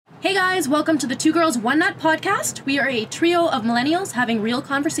guys, welcome to the Two Girls, One Nut podcast. We are a trio of millennials having real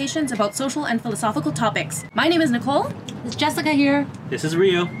conversations about social and philosophical topics. My name is Nicole. It's Jessica here. This is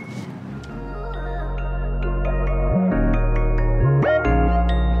Rio.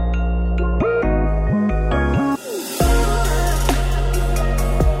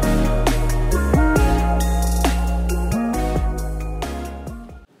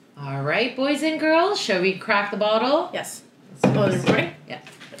 All right, boys and girls, shall we crack the bottle? Yes. Oh, is it recording? Yeah,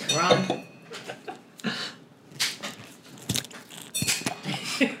 we're on.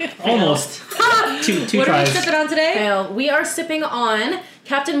 Almost. two What are we tries. sipping on today? Fail. We are sipping on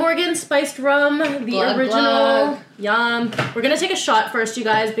Captain Morgan spiced rum, the Glug, original. glug. Yum. We're gonna take a shot first, you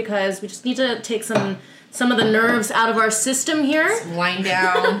guys, because we just need to take some of the nerves out of our system here. Wind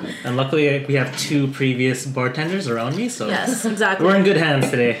down. And luckily, we have two previous bartenders around me, so Yes, exactly. we're in good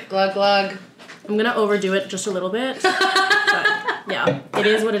hands today. Glug, glug. I'm gonna overdo it just a little bit. But yeah, it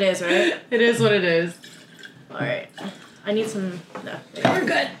is what it is, right? It is what it is. Alright. I need some. No, We're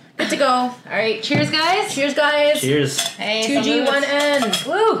good. good to go. All right, cheers, guys. Cheers, guys. Cheers. Hey, 2G1N.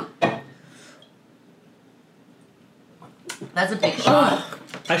 Woo! That's a big shot.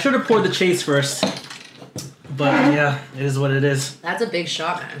 I should have poured the chase first, but yeah, it is what it is. That's a big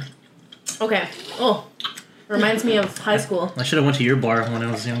shot, man. Okay. Oh, reminds me of high school. I should have went to your bar when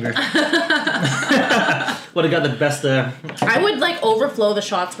I was younger. Would have got the best. I would like overflow the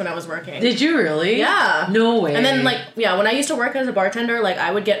shots when I was working. Did you really? Yeah. No way. And then when I used to work as a bartender, like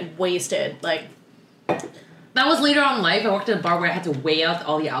I would get wasted. Like that was later on in life. I worked at a bar where I had to weigh out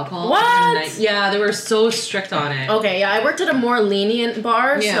all the alcohol. What? And yeah, they were so strict on it. okay, yeah, I worked at a more lenient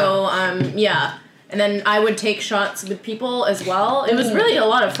bar, Yeah. so yeah. And then I would take shots with people as well. It was really a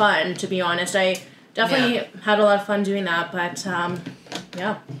lot of fun, to be honest. I definitely had a lot of fun doing that, but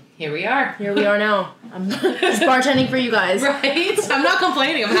yeah. Here we are. Here we are now. I'm just bartending for you guys. Right? I'm not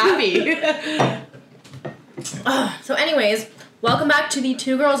complaining. I'm happy. So anyways, welcome back to the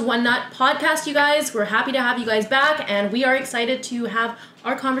Two Girls, One Nut podcast, you guys. We're happy to have you guys back, and we are excited to have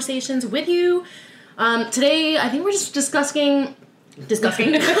our conversations with you. Today, I think we're just discussing...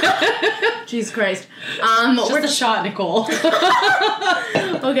 Jesus Christ. Just a shot, Nicole.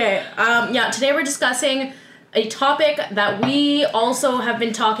 Okay. Today we're discussing a topic that we also have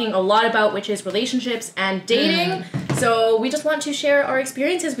been talking a lot about, which is relationships and dating. So we just want to share our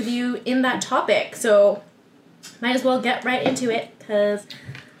experiences with you in that topic. So might as well get right into it, because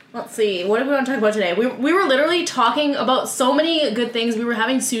let's see, what do we want to talk about today? We were literally talking about so many good things. We were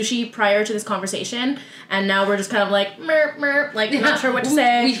having sushi prior to this conversation, and now we're just kind of like, not sure what to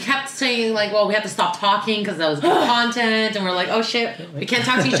say. We kept saying, like, well, we have to stop talking because that was good content, and we're like, oh shit, we can't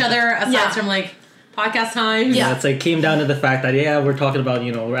talk to each other aside from, like, podcast times. Yeah. It's like came down to the fact that we're talking about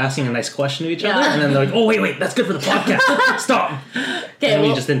we're asking a nice question to each other, and then they're like, oh wait, that's good for the podcast. Stop. Okay, And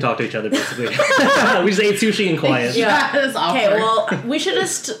we just didn't talk to each other basically. We just ate sushi and quiet. Yeah, that's awkward. Okay, well, we should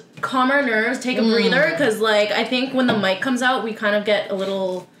just calm our nerves, take a breather, because, I think when the mic comes out, we kind of get a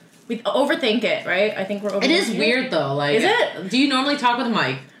little... We overthink it, right? I think we're overthinking It is weird, though. Like, Is it? Do you normally talk with a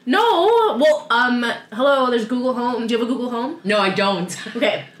mic? No! Well, hello, there's Google Home. Do you have a Google Home? No, I don't.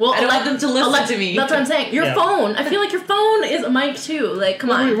 Okay, well... I don't want them to listen to me. That's what I'm saying. Your phone. I feel like your phone is a mic, too. Like, come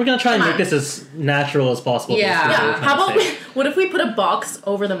on. We're gonna try and Come make on. this as natural as possible. Yeah. basically, Yeah, what we're how trying about to say. what if we put a box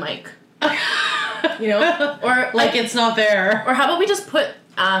over the mic? Or Like, it's not there. Or how about we just put...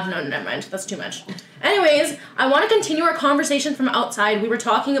 no, never mind. That's too much. Anyways, I want to continue our conversation from outside. We were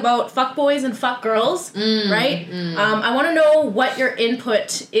talking about fuckboys and fuckgirls, right? I want to know what your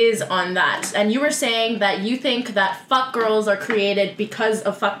input is on that. And you were saying that you think that fuckgirls are created because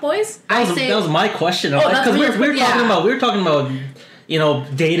of fuckboys? That was my question. that's Because what we were you're- talking about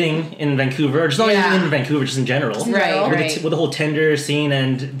dating in Vancouver, just not even in Vancouver, just in general. Right, with, right. with the whole Tinder scene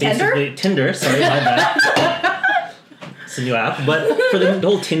and basically Tinder. Sorry, my bad. It's a new app, but for the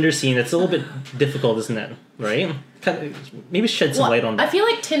whole Tinder scene, it's a little bit difficult, isn't it? Right? Maybe shed some light on that. I feel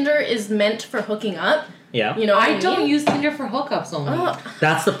like Tinder is meant for hooking up. Yeah. You know what I don't mean? use Tinder for hookups only. Oh,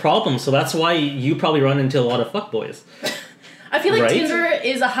 That's the problem. So that's why you probably run into a lot of fuckboys. I feel like Right? Tinder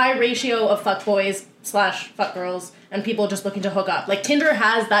is a high ratio of fuckboys / fuckgirls and people just looking to hook up. Like, Tinder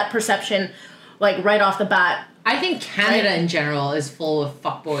has that perception, right off the bat. I think Canada in general is full of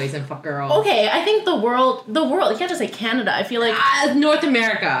fuckboys and fuckgirls. Okay, I think the world, you can't just say Canada. I feel like North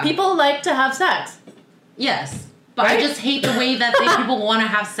America. people like to have sex. Yes. But Right? I just hate the way that people want to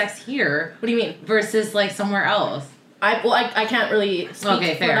have sex here What do you mean? versus, like, somewhere else. I can't really speak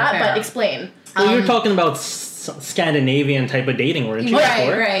Okay, for fair, that, fair. but explain. Well, you're talking about Scandinavian type of dating, weren't you?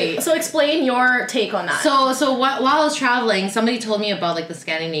 before? Right. So explain your take on that. So while I was traveling, somebody told me about like the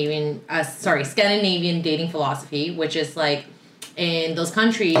Scandinavian dating philosophy, which is like in those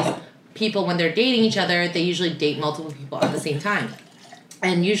countries, people, when they're dating each other, they usually date multiple people at the same time.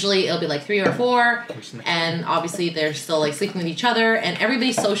 And usually it'll be like 3 or 4, and obviously they're still like sleeping with each other, and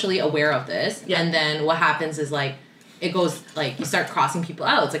everybody's socially aware of this. Yeah. And then what happens is like, it goes like you start crossing people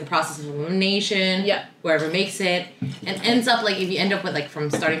out. It's like a process of elimination. Yeah. Whoever makes it, and ends up like if you end up with like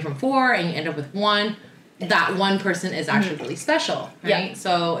starting from 4 and you end up with 1, that one person is actually really special, right? Yeah.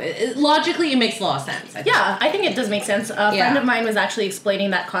 So logically, it makes a lot of sense. I think it does make sense. A friend of mine was actually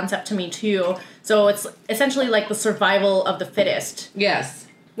explaining that concept to me too. So it's essentially like the survival of the fittest. Yes.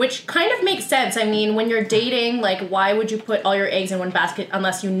 Which kind of makes sense. I mean, when you're dating, like, why would you put all your eggs in one basket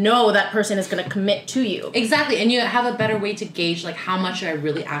unless you know that person is going to commit to you? Exactly. And you have a better way to gauge, like, how much I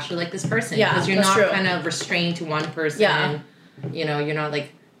really actually like this person. Yeah, because you're not kind of restrained to one person. Yeah. You know, you're not,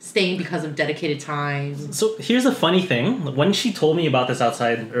 like, staying because of dedicated time. So here's the funny thing. When she told me about this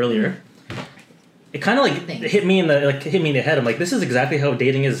outside earlier, it kind of, like, hit me in the head. I'm like, this is exactly how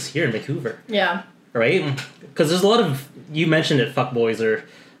dating is here in Vancouver. Yeah. Right? Because there's a lot of, you mentioned it, fuckboys or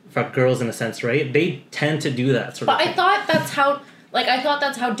fuck girls in a sense, right? They tend to do that sort of thing. But I thought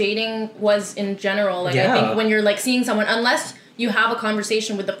that's how dating was in general. Like, I think when you're, like, seeing someone, unless you have a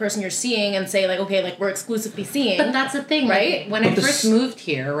conversation with the person you're seeing and say, like, okay, like, we're exclusively seeing. But that's the thing, right? When I first moved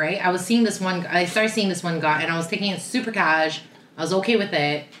here, right, I started seeing this one guy, and I was taking it super cash. I was okay with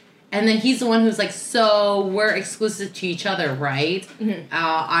it. And then he's the one who's like, so we're exclusive to each other, right? Mm-hmm.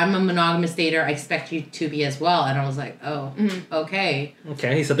 I'm a monogamous dater. I expect you to be as well. And I was like, oh, okay.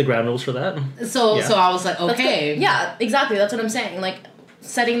 Okay, he set the ground rules for that. So I was like, okay. Yeah, exactly. That's what I'm saying. Like,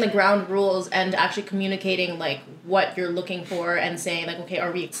 setting the ground rules and actually communicating, like, what you're looking for and saying, like, okay,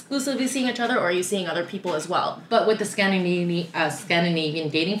 are we exclusively seeing each other or are you seeing other people as well? But with the Scandinavian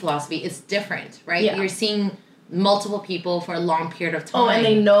dating philosophy, it's different, right? Yeah. You're seeing multiple people for a long period of time. Oh, and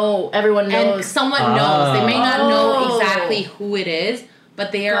they know, everyone knows. And someone knows. They may not know exactly who it is,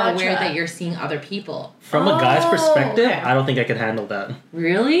 but they are aware that you're seing other people. From a guy's perspective, I don't think I could handle that.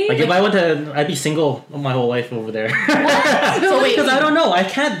 Really? Like, if I went to, I'd be single my whole life over there. What? So wait. Because I don't know, I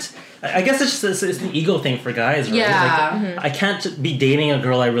can't, I guess it's just it's an ego thing for guys, right? Yeah. Like, I can't be dating a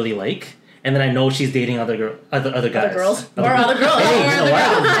girl I really like, and then I know she's dating other guys. Other girls. Hey,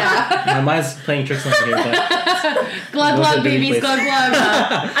 my mind's playing tricks on me here, but... glug, babies, glug.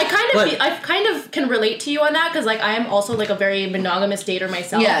 I kind of can relate to you on that, because, like, I am also, like, a very monogamous dater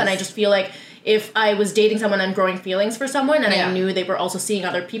myself, and I just feel like if I was dating someone and growing feelings for someone, and I knew they were also seeing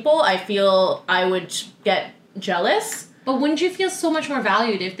other people, I feel I would get jealous. But wouldn't you feel so much more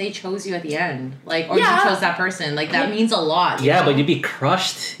valued if they chose you at the end? Like, or you chose that person? Like, that means a lot. Yeah, but you'd be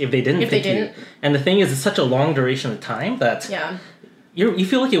crushed if they didn't pick you. And the thing is, it's such a long duration of time that you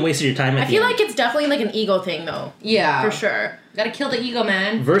feel like you wasted your time at the end. I feel like it's definitely, like, an ego thing, though. Yeah. For sure. Gotta kill the ego,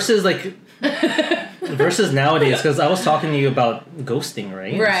 man. Versus, like... versus nowadays, because I was talking to you about ghosting,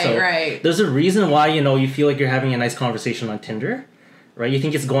 right? Right. There's a reason why, you know, you feel like you're having a nice conversation on Tinder, right? You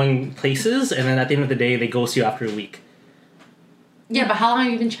think it's going places, and then at the end of the day, they ghost you after a week. Yeah, but how long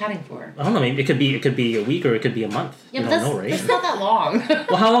have you been chatting for? I don't know. Maybe it could be a week or it could be a month. Yeah, but that's not that long.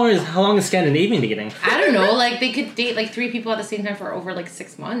 Well, how long is Scandinavian dating? I don't know. Like, they could date like 3 people at the same time for over like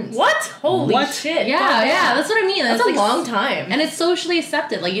 6 months. What? Holy shit! Yeah, that's what I mean. That's a long time, and it's socially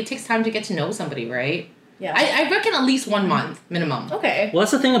accepted. Like, it takes time to get to know somebody, right? Yeah, I reckon at least 1 month minimum. Okay. Well,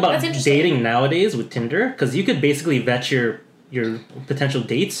 that's the thing about dating nowadays with Tinder, because you could basically vet your potential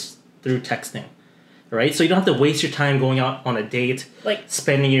dates through texting. Right? So you don't have to waste your time going out on a date, like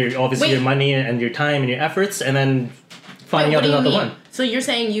spending your money and your time and your efforts, and then finding out another one. So you're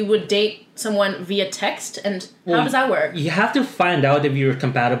saying you would date someone via text, and how does that work? You have to find out if you're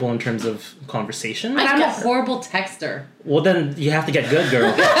compatible in terms of conversation. But I'm a horrible texter. Well, then you have to get good,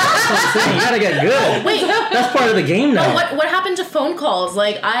 girl. That's what I'm saying. You gotta get good. Wait, that's part of the game now. What happened to phone calls?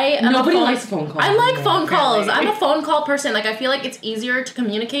 Like, nobody likes phone calls. I like phone calls. I'm a phone call person. Like, I feel like it's easier to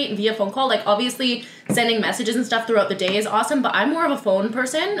communicate via phone call. Like, obviously, sending messages and stuff throughout the day is awesome, but I'm more of a phone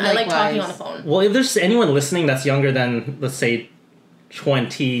person. Likewise. I like talking on the phone. Well, if there's anyone listening that's younger than, let's say,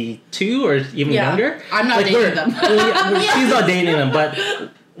 22 or even younger, I'm not dating them. She's not dating them, but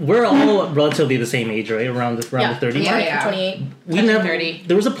we're all relatively the same age, right? Around the 30 mark. Yeah. 28. 30.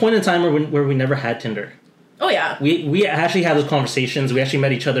 There was a point in time where we never had Tinder. Oh yeah. We actually had those conversations. We actually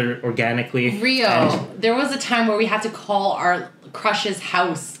met each other organically. There was a time where we had to call our crush's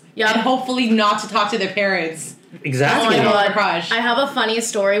house and hopefully not to talk to their parents. Exactly. Oh my God. I have a funny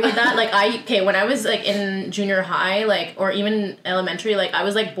story with that. Like, when I was, like, in junior high, like, or even elementary, like, I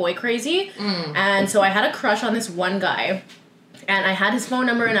was, like, boy crazy. And so I had a crush on this one guy, and I had his phone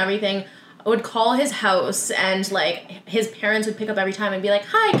number and everything. I would call his house, and, like, his parents would pick up every time and be like,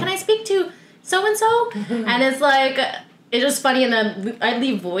 "Hi, can I speak to so-and-so?" And it's like, it's just funny, and then I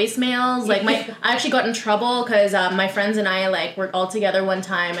leave voicemails. Like I actually got in trouble because my friends and I like were all together one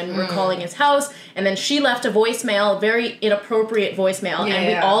time and we're calling his house, and then she left a voicemail, very inappropriate voicemail, and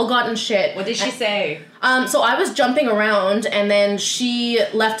we all got in shit. What did she say? So I was jumping around, and then she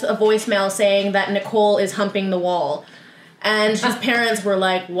left a voicemail saying that Nicole is humping the wall, and his parents were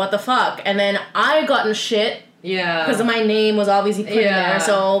like, "What the fuck?" And then I got in shit. Yeah. Because my name was obviously put in there.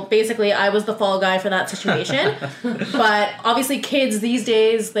 So basically, I was the fall guy for that situation. But obviously, kids these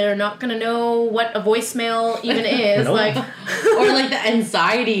days, they're not going to know what a voicemail even is. Nope. Like, or like the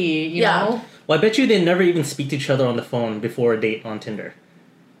anxiety, you know? Well, I bet you they never even speak to each other on the phone before a date on Tinder.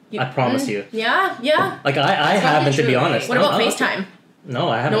 I promise you. Yeah. Like, I haven't, to be honest. What about FaceTime? No,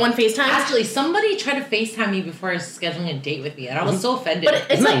 I haven't. No one FaceTime? Actually, somebody tried to FaceTime me before scheduling a date with me, and I was so offended. But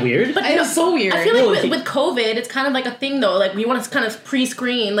Isn't that weird? But it was so weird. I feel like with COVID, it's kind of like a thing, though. Like, we want to kind of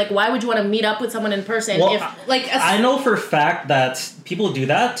pre-screen. Like, why would you want to meet up with someone in person? Well, if I know for a fact that people do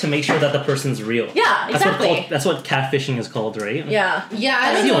that to make sure that the person's real. Yeah, exactly. That's what catfishing is called, right? Yeah. Yeah,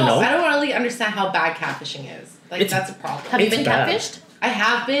 I don't know. I don't really understand how bad catfishing is. Like, that's a problem. Have you been catfished? I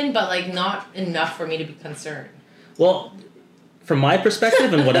have been, but, like, not enough for me to be concerned. Well, from my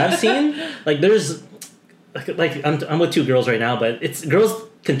perspective and what I've seen, like there's, like I'm with two girls right now, but it's girls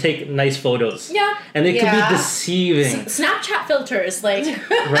can take nice photos. Yeah. And they can be deceiving. Snapchat filters, like.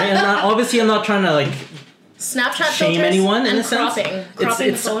 Right, and obviously I'm not trying to like. Snapchat shame filters anyone in and a sense.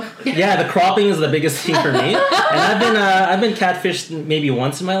 Cropping. Yeah, the cropping is the biggest thing for me, and I've been catfished maybe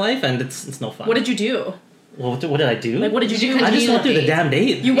once in my life, and it's no fun. What did you do? Well, what did I do? Like, what did you do? I just went through the damn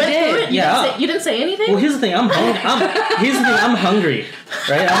date. You went through it? Yeah. You didn't say anything? Well, here's the thing. I'm hungry,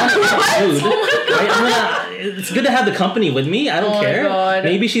 right? I want food, right? It's good to have the company with me. I don't care. God.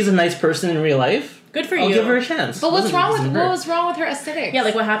 Maybe she's a nice person in real life. Good for you. I'll give her a chance. But what was wrong with her aesthetic? Yeah,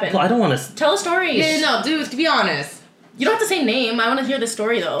 like what happened? Well, I don't want to tell a story. Yeah, no, dude. To be honest, you don't have to say name. I want to hear the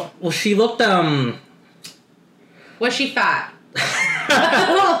story though. Well, she looked Was she fat?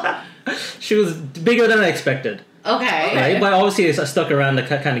 She was bigger than I expected. Okay. Right, but obviously I stuck around to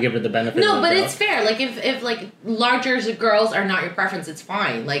kind of give her the benefit. No, but it's fair. Like if like larger girls are not your preference, it's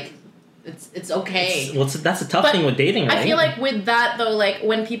fine. Like it's okay. That's a tough thing with dating, right? I feel like with that though, like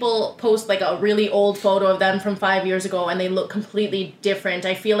when people post like a really old photo of them from 5 years ago and they look completely different,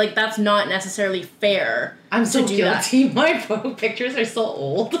 I feel like that's not necessarily fair. I'm so guilty. My pictures are so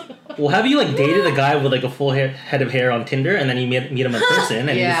old. Well, have you like dated a guy with like a full head of hair on Tinder and then you meet him in person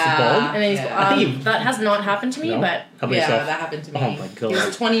and he's bald? And then he's that has not happened to me, but how about yourself? That happened to me. Oh my god. He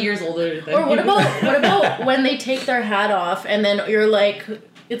was 20 years older than Or what about when they take their hat off and then you're like,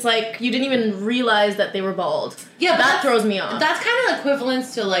 it's like you didn't even realize that they were bald. Yeah, that throws me off. That's kind of equivalent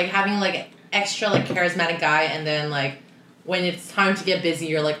to like having like extra like charismatic guy and then like when it's time to get busy,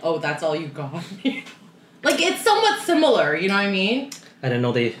 you're like, oh, that's all you got. Like it's somewhat similar, you know what I mean? I didn't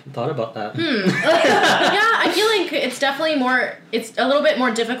know they thought about that. Yeah, I feel like it's definitely it's a little bit more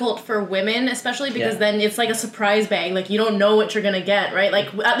difficult for women, especially because then it's like a surprise bag. Like, you don't know what you're gonna get, right?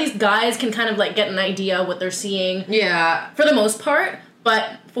 Like, at least guys can kind of, like, get an idea of what they're seeing. Yeah. For the most part.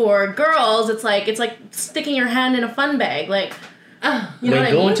 But for girls, it's like sticking your hand in a fun bag. Like, you know what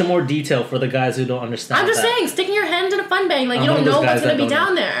I mean? Go into more detail for the guys who don't understand I'm just saying, sticking your hand in a fun bag. Like, you don't know what's gonna be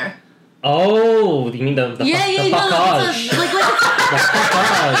down there. Oh, you mean the package?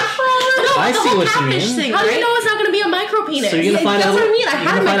 I see what you mean. Thing, how do you know it's not going to be a micro penis? So you're gonna find that's what I mean. I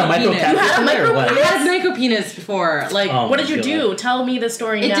had a micro penis. You had a micro penis? I had a micro penis before. Like, what did you do? Tell me the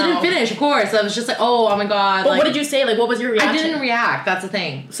story. It didn't finish, of course. I was just like, oh my god. But what did you say? Like, what was your reaction? I didn't react. That's the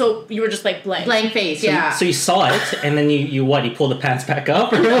thing. So you were just like blank face. Yeah. So you saw it, and then you pulled the pants back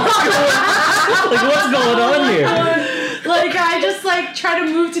up, or like what's going on here? Like, I just, like, try to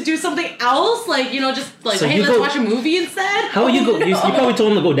move to do something else. Like, you know, just, like, so hey, let's watch a movie instead. How you go? You probably told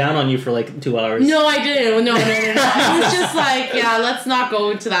him to go down on you for, like, 2 hours. No, I didn't. No. It was just like, yeah, let's not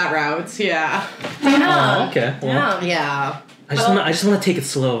go to that route. Yeah. Oh, okay. Well, yeah. I just want to take it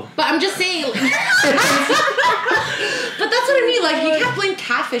slow. But I'm just saying... But that's what I mean. Like, you can't blame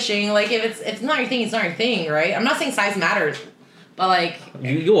catfishing. Like, if it's not your thing, it's not your thing, right? I'm not saying size matters. But, like...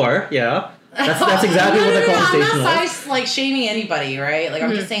 You are, yeah. That's exactly what the conversation was. I'm not like shaming anybody, right? Like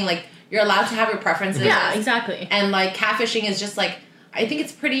I'm just saying like you're allowed to have your preferences. Yeah, exactly. And like catfishing is just like I think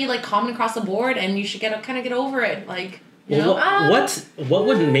it's pretty like common across the board, and you should kind of get over it. Like you know, what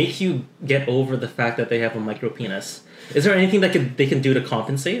would make you get over the fact that they have a micro penis? Is there anything that they can do to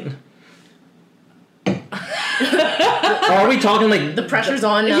compensate? Or are we talking like the pressure's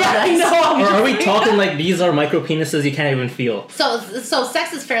on now? Yeah, I know. Or are we talking like these are micro penises you can't even feel? So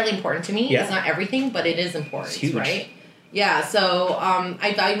sex is fairly important to me. Yeah. It's not everything, but it is important, it's huge. Right? Yeah. So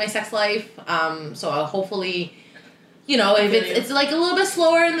I value my sex life. So I'll hopefully you know, if it's like a little bit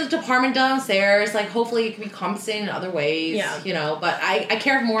slower in the department downstairs, like hopefully it can be compensated in other ways. Yeah. You know, but I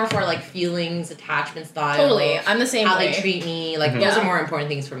care more for like feelings, attachment style. Totally. I'm the same how way. How they treat me. Like those are more important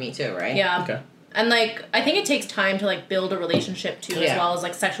things for me too, right? Yeah. Okay. And like I think it takes time to like build a relationship too, as well as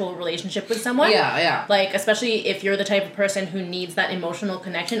like sexual relationship with someone. Yeah. Like especially if you're the type of person who needs that emotional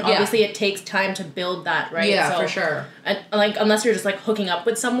connection, obviously it takes time to build that, right? Yeah, for sure. And like unless you're just like hooking up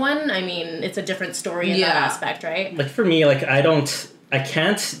with someone, I mean, it's a different story in that aspect, right? Like for me, like I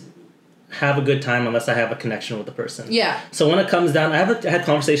can't have a good time unless I have a connection with the person. Yeah. So when it comes down, I had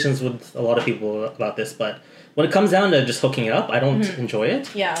conversations with a lot of people about this, but when it comes down to just hooking up, I don't enjoy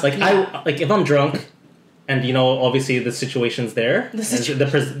it. Yeah. Like I if I'm drunk, and you know obviously the situation's there,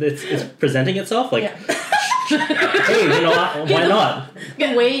 it's presenting itself. Like, hey, you know why not?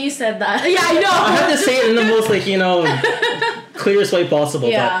 The way you said that. Yeah, I know. I have to say it in the most like clearest way possible.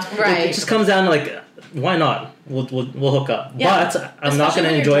 Yeah, but it just comes down to like, why not? We'll hook up. Yeah. But I'm not going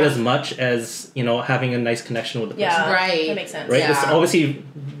to enjoy it as much as, having a nice connection with the person. Yeah, right. That makes sense. Right? Yeah. It's obviously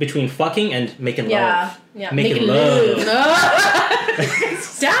between fucking and making love. Yeah. Making love.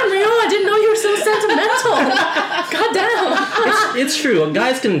 Damn, Rio, I didn't know you were so sentimental. God damn. It's true.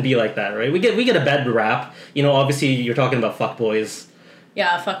 Guys can be like that, right? We get a bad rap. Obviously you're talking about fuckboys.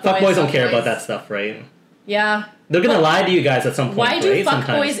 Yeah, fuckboys. Fuckboys don't care about that stuff, right? Yeah. They're gonna lie to you guys at some point. Why do right?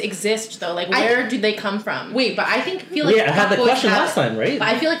 fuckboys exist though? Like, where do they come from? Wait, but I feel like I had the question last time, right? But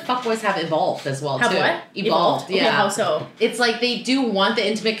I feel like fuckboys have evolved as well too. What? Evolved. Yeah. Okay, how so? It's like they do want the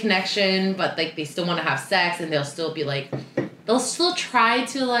intimate connection, but like they still want to have sex, and they'll still be like, they'll still try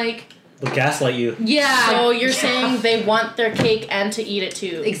to like. They'll gaslight you. Yeah. So you're saying they want their cake and to eat it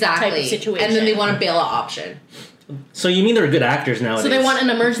too. Exactly. Type of situation. And then they want a bailout option. So you mean they're good actors nowadays? So they want an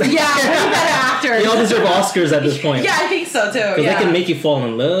emergency. Yeah, they're better actors. They all deserve Oscars at this point. Yeah, I think so too. Because they can make you fall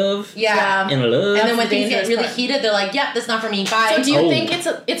in love. Yeah. In love. And then when things get really part. heated, they're like, "Yep, that's not for me. Bye." So do you think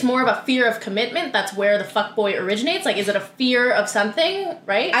it's more of a fear of commitment? That's where the fuckboy originates. Like, is it a fear of something?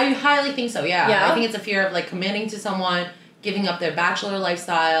 Right. I highly think so. Yeah. Yeah. I think it's a fear of like committing to someone, giving up their bachelor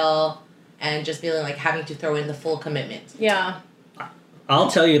lifestyle, and just feeling like having to throw in the full commitment. Yeah. I'll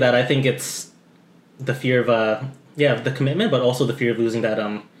tell you that I think it's the fear of the commitment, but also the fear of losing that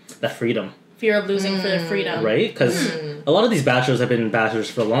freedom. Fear of losing for their freedom. Right? Because a lot of these bachelors have been bachelors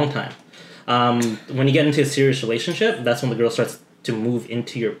for a long time. When you get into a serious relationship, that's when the girl starts to move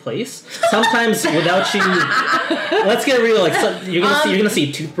into your place. Sometimes without you. Let's get real. Like you're gonna see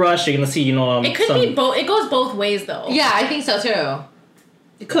a toothbrush. You're gonna see it could be both. It goes both ways though. Yeah, I think so too.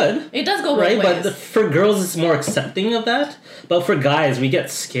 It could. It does go both right, ways. but for girls, it's more accepting of that. But for guys, we get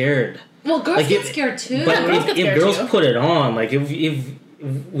scared. Well, girls get scared too. But girls get if scared girls too. put it on, like if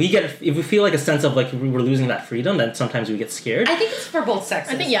we feel like a sense of like we're losing that freedom, then sometimes we get scared. I think it's for both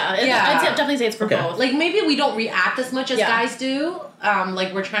sexes. I think I'd definitely say it's for both. Like maybe we don't react as much as guys do.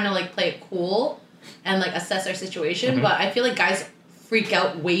 Like we're trying to like play it cool and like assess our situation, but I feel like guys freak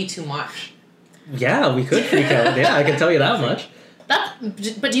out way too much. Yeah, we could freak out. Yeah, I can tell you that much.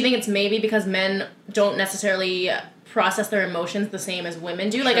 But do you think it's maybe because men don't necessarily process their emotions the same as women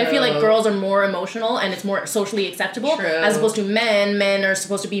do? Like, I feel like girls are more emotional and it's more socially acceptable. True. As opposed to men. Men are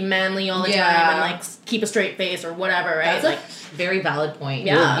supposed to be manly all the time and, like, keep a straight face or whatever, right? That's like a very valid point.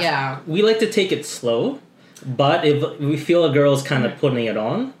 Yeah. Yeah. We like to take it slow, but if we feel a girl's kind of putting it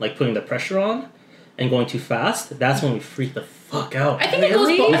on, like putting the pressure on, and going too fast, that's when we freak the fuck out. I think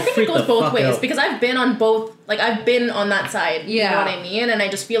it goes both ways because I've been on both. Like I've been on that side. Yeah. You know what I mean? And I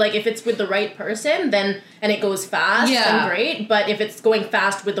just feel like if it's with the right person, then and it goes fast, then great. But if it's going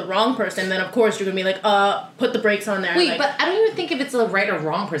fast with the wrong person, then of course you're gonna be like, put the brakes on there. Wait, like, but I don't even think if it's a right or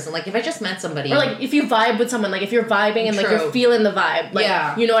wrong person. Like if I just met somebody, or like if you vibe with someone, like if you're vibing and like you're feeling the vibe,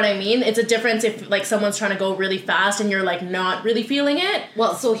 like you know what I mean? It's a difference if like someone's trying to go really fast and you're like not really feeling it.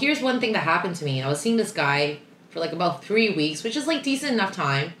 Well, so here's one thing that happened to me. I was seeing this guy for like about 3 weeks, which is like decent enough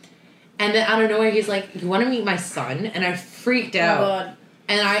time. And then out of nowhere, he's like, "You want to meet my son?" And I freaked out. Oh God.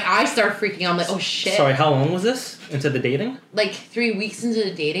 And I started freaking out. I'm like, "Oh shit!" Sorry, how long was this into the dating? Like 3 weeks into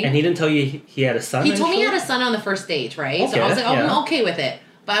the dating. And he didn't tell you he had a son? He told me he had a son on the first date, right? Okay, so I was like, "Oh, I'm okay with it."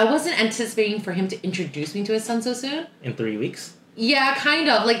 But I wasn't anticipating for him to introduce me to his son so soon. In 3 weeks? Yeah, kind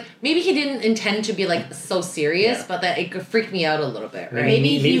of. Like, maybe he didn't intend to be, like, so serious, but that it freaked me out a little bit, right?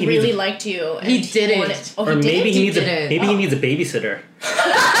 Maybe he really liked you. And he didn't. Or maybe he needs a babysitter.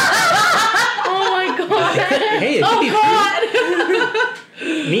 Oh my God. Hey, it could be God.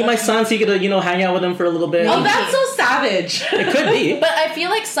 Meet my son so you could, hang out with him for a little bit. Oh, that's so savage. It could be. But I feel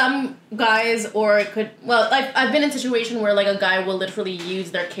like some guys, or it could, well, I've been in a situation where like a guy will literally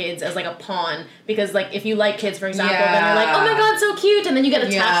use their kids as like a pawn because like if you like kids, for example, then you're like, oh my god, so cute, and then you get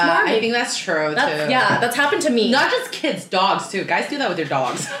attached more. I think that's true too. Yeah, that's happened to me. Not just kids, dogs too. Guys do that with their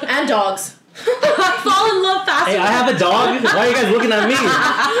dogs. And dogs. Fall in love faster. Hey, I have a dog. Why are you guys looking at me?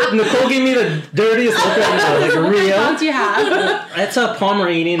 Nicole gave me the dirtiest look right now. Like, real? What do you have? It's a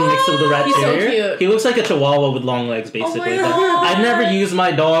Pomeranian mixed with a rat He's so terrier. cute. He looks like a Chihuahua with long legs, basically. Oh my But God. I've never used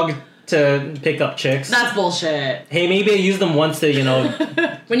my dog to pick up chicks. That's bullshit. Hey, maybe I use them once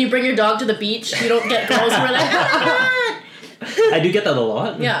to, When you bring your dog to the beach, you don't get girls who are like, I do get that a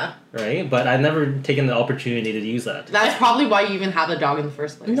lot. yeah. Right? But I've never taken the opportunity to use that. That's probably why you even have a dog in the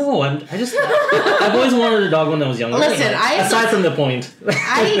first place. No, I've always wanted a dog when I was younger. Listen, aside from the point.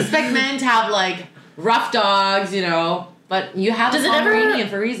 I expect men to have like rough dogs, but you have Does a it ever- Pomeranian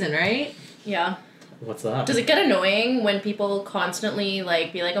for a reason, right? Yeah. What's that? Does it get annoying when people constantly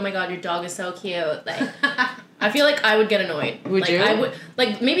like be like, "Oh my god, your dog is so cute"? Like, I feel like I would get annoyed. Would like, you? I would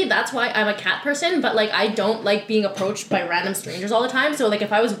like maybe that's why I'm a cat person, but like I don't like being approached by random strangers all the time. So like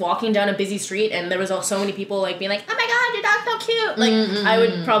if I was walking down a busy street and there was so many people like being like, "Oh my god, your dog's so cute," like I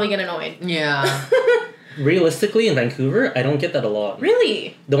would probably get annoyed. Yeah. Realistically, in Vancouver, I don't get that a lot.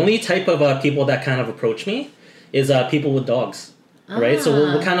 Really? The only type of people that kind of approach me is people with dogs. Right? So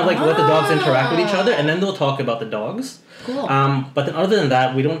we'll kind of like let the dogs interact with each other, and then they'll talk about the dogs. Cool. But then other than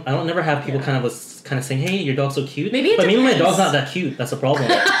that, I don't never have people kind of saying, "Hey, your dog's so cute." Maybe it but maybe my depends. dog's not that cute. That's a problem.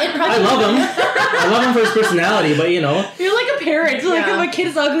 It probably I love him. I love him for his personality, but You're like a parent. Like, Yeah. my kid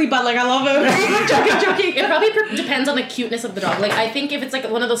is ugly, but like I love him. I'm joking. It probably depends on the cuteness of the dog. Like, I think if it's like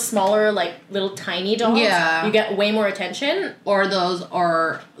one of those smaller, like little tiny dogs, Yeah. you get way more attention. Or those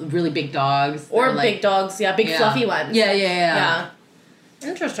are really big dogs. Or They're, big dogs, big yeah. fluffy ones. Yeah. Yeah.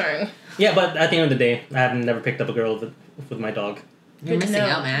 Interesting. yeah. But at the end of the day, I have never picked up a girl with my dog. You're Good to missing know.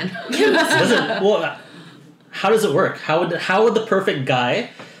 out, man. How does it work? How would the perfect guy?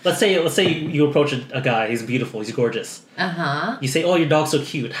 Let's say you approach a guy. He's beautiful. He's gorgeous. Uh-huh. You say, "Oh, your dog's so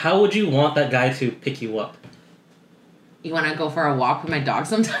cute." How would you want that guy to pick you up? You want to go for a walk with my dog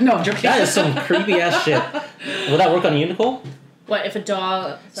sometime? No, I'm joking. That is some creepy ass shit. Will that work on you, Nicole? What if a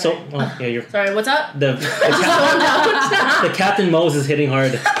dog? Sorry. You're Sorry, what's up? the Captain Mose is hitting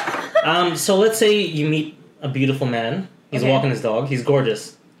hard. So let's say you meet a beautiful man. He's Okay. walking his dog. He's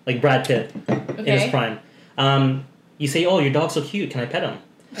gorgeous, like Brad Pitt in his Okay. prime. You say, "Oh, your dog's so cute. Can I pet him?"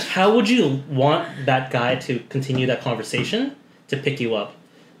 How would you want that guy to continue that conversation to pick you up?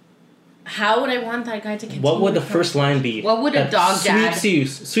 How would I want that guy to continue? What would the first line be? What would a that dog dad-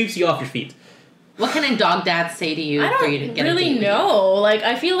 sweeps you off your feet? What can a dog dad say to you I for you to don't get a really date with you? know. Like,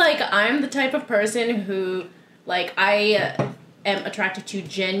 I feel like I'm the type of person who, like, I am attracted to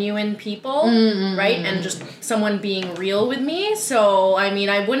genuine people, right? And just someone being real with me. So, I mean,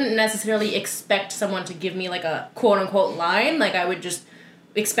 I wouldn't necessarily expect someone to give me, like, a quote-unquote line. Like, I would just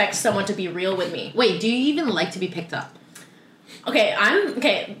expect someone to be real with me. Wait, do you even like to be picked up? Okay,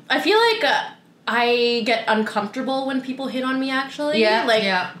 I feel like I get uncomfortable when people hit on me, actually. Yeah, Like,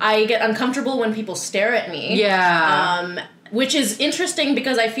 yeah. I get uncomfortable when people stare at me. Yeah. Which is interesting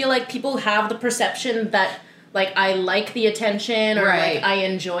because I feel like people have the perception that, like, I like the attention or, Right. like, I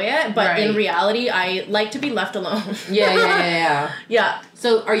enjoy it. But in Right. reality, I like to be left alone. Yeah. Yeah.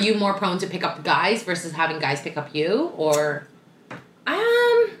 So are you more prone to pick up guys versus having guys pick up you? Or...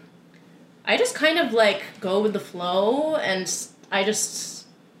 I just kind of, like, go with the flow and I just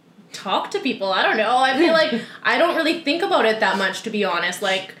talk to people. I don't know. I feel like I don't really think about it that much, to be honest.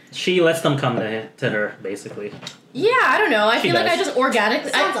 Like, She lets them come to her, basically. yeah, I don't know. I She feel like I does. just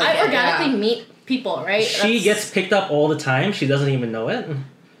organically, Sounds like I it, organically yeah. meet people, right? She That's- gets picked up all the time. She doesn't even know it.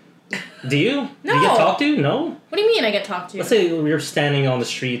 Do you? Do you No. get talked to? No. What do you mean I get talked to? Let's say you're standing on the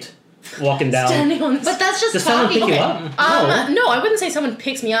street, walking down. Standing on the But that's just Does someone talking. pick you Okay. up? No, I wouldn't say someone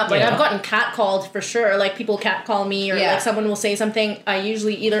picks me up. Like, Yeah. I've gotten catcalled for sure. Like, people catcall me or, Yeah. like, someone will say something. I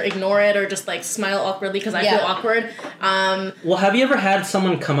usually either ignore it or just, like, smile awkwardly because I Yeah. feel awkward. Well, have you ever had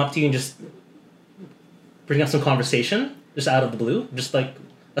someone come up to you and just bring up some conversation, just out of the blue? Just like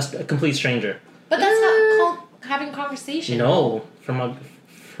a complete stranger? But that's not called having a conversation. No.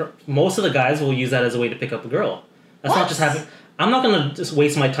 Most of the guys will use that as a way to pick up a girl. That's not What? just having... I'm not going to just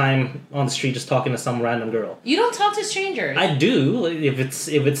waste my time on the street just talking to some random girl. You don't talk to strangers. I do if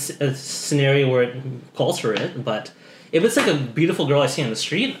it's a scenario where it calls for it, but if it's like a beautiful girl I see on the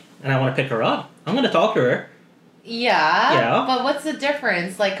street and I want to pick her up, I'm gonna talk to her. Yeah. Yeah. But what's the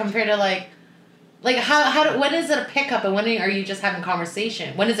difference, like, compared to like how when is it a pickup and when are you just having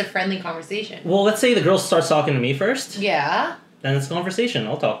conversation? When is it friendly conversation? Well, let's say the girl starts talking to me first. Yeah. then it's a conversation.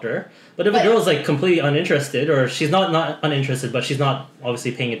 I'll talk to her. But if a girl's like completely uninterested, or she's not uninterested, but she's not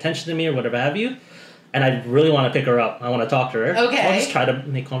obviously paying attention to me or whatever have you, and I really want to pick her up, I want to talk to her, okay, I'll just try to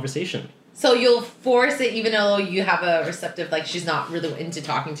make conversation. So you'll force it even though you have a receptive, like she's not really into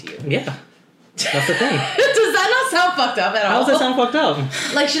talking to you. Yeah. That's the thing. Does that not sound fucked up at all? How does that sound fucked up?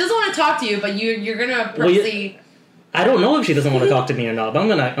 Like she doesn't want to talk to you, but you're gonna purposely... I don't know if she doesn't want to talk to me or not, but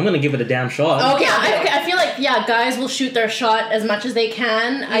I'm gonna give it a damn shot. Okay, I feel like guys will shoot their shot as much as they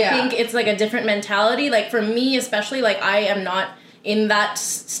can. I think it's like a different mentality. Like for me especially, like I am not in that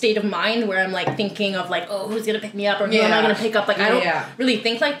state of mind where I'm like thinking of like, oh, who's gonna pick me up or who am I gonna pick up? Like I don't really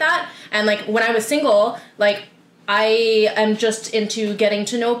think like that. And like when I was single, like I am just into getting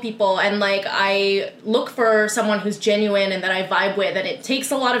to know people, and like I look for someone who's genuine and that I vibe with, and it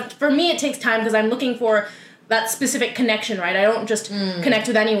takes a lot of, for me it takes time because I'm looking for that specific connection, right? I don't just connect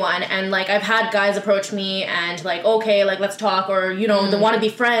with anyone. And like I've had guys approach me and like, okay, like let's talk, or you know, they want to be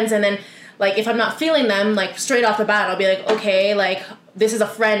friends, and then like if I'm not feeling them, like straight off the bat I'll be like, okay, like this is a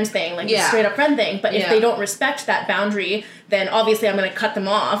friend thing, like a straight up friend thing. But if they don't respect that boundary, then obviously I'm gonna cut them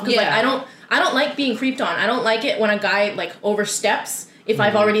off, because like I don't like being creeped on. I don't like it when a guy like oversteps if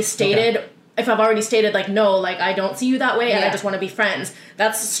I've already stated if I've already stated like, no, like I don't see you that way and I just want to be friends.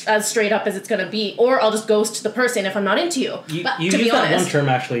 That's as straight up as it's gonna be. Or I'll just ghost the person if I'm not into you. But you to used be honest, that one term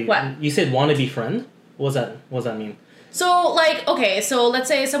actually. What? You said want to be friend? What does that mean? So like, okay, so let's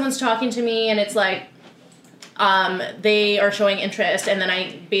say someone's talking to me and it's like they are showing interest, and then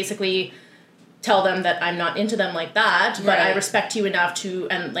I basically tell them that I'm not into them like that, but I respect you enough to,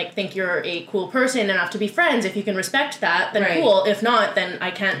 and like think you're a cool person enough to be friends. If you can respect that, then cool. If not, then I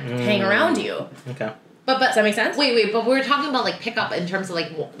can't hang around you. Okay. But does that make sense? Wait, but we're talking about like pickup in terms of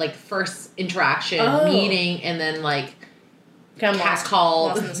like first interaction, meeting, and then like cast call.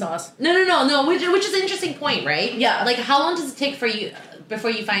 Lost in the sauce. No, which is an interesting point, right? Yeah. Like how long does it take for you before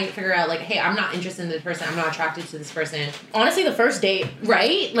you figure out like, hey, I'm not interested in this person, I'm not attracted to this person? Honestly, the first date.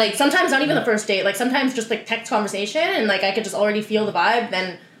 Right? Like sometimes not even the first date. Like sometimes just like text conversation, and like I could just already feel the vibe,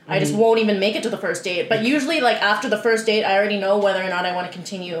 then I just won't even make it to the first date. But usually, like, after the first date, I already know whether or not I want to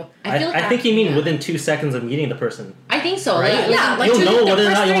continue. I think you mean within 2 seconds of meeting the person. I think so. Right? Like you'll know whether or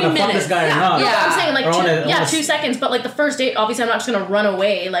not you want to fuck this guy or not. Yeah, I'm saying, like, 2 seconds. But, like, the first date, obviously, I'm not just going to run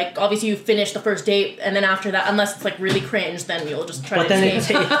away. Like, obviously, you finish the first date, and then after that, unless it's, like, really cringe, then you'll just try to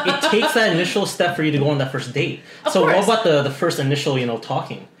escape. But then it takes that initial step for you to go on that first date. Of so course. what about the first initial,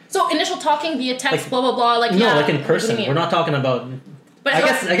 talking? So, initial talking via text, blah, blah, blah. Like, no, like in person. We're not talking about... But I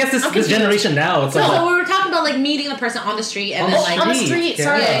guess this generation now, it's so we were talking about like meeting the person on the street and then like on the street.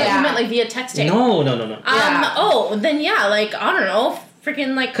 Sorry, I thought you meant like via texting. No. Oh, then yeah, like I don't know,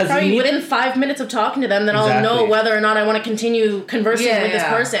 freaking like probably within 5 minutes of talking to them, then I'll know whether or not I want to continue conversing with this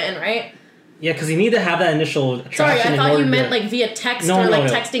person, right? Yeah, because you need to have that initial attraction. Sorry, I thought you meant like via text or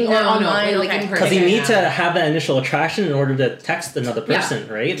like texting or online. Like because you need to have that initial attraction in order to text another person,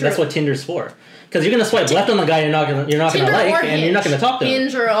 right? True. That's what Tinder's for. Because you're gonna swipe left on the guy you're not gonna like, and you're not gonna talk to him.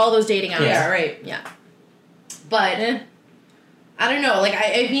 Hinge or all those dating apps. Yeah, right. Yeah. But I don't know. Like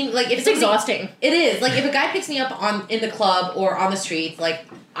I mean, like if it's exhausting. It is. Like if a guy picks me up in the club or on the streets, like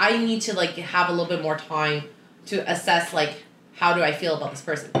I need to like have a little bit more time to assess like how do I feel about this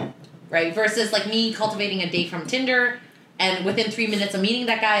person, right? Versus like me cultivating a date from Tinder, and within 3 minutes of meeting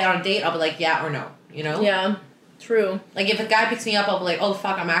that guy on a date, I'll be like, yeah or no, Yeah. True. Like if a guy picks me up, I'll be like, "Oh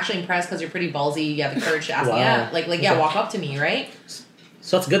fuck, I'm actually impressed because you're pretty ballsy. You have the courage to ask me out. Like walk up to me, right?"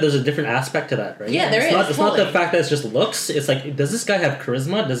 So that's good. There's a different aspect to that, right? Yeah, there is. It's not the fact that it's just looks. It's like, does this guy have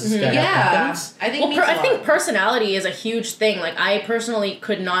charisma? Does this guy have confidence? I think. I think personality is a huge thing. Like I personally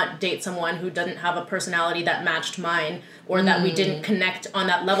could not date someone who doesn't have a personality that matched mine, or that we didn't connect on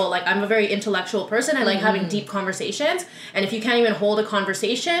that level. Like I'm a very intellectual person. I like having deep conversations, and if you can't even hold a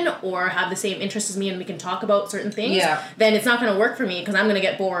conversation or have the same interests as me and we can talk about certain things, then it's not going to work for me because I'm going to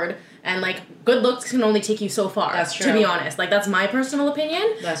get bored. And like good looks can only take you so far. That's true. To be honest, like that's my personal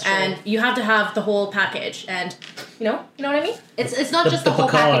opinion. That's true. And you have to have the whole package. And you know what I mean? It's not just the whole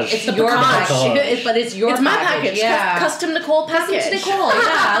package. It's your package. But it's your. It's my package. Yeah. Custom Nicole package. Custom Nicole.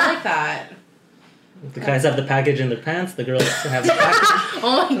 Yeah, I like that. The guys have the package in their pants. The girls have the package.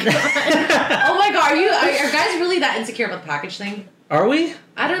 Oh my god! Oh my god! Are guys really that insecure about the package thing? Are we?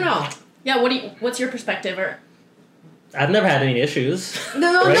 I don't know. Yeah. What's your perspective? Or I've never had any issues.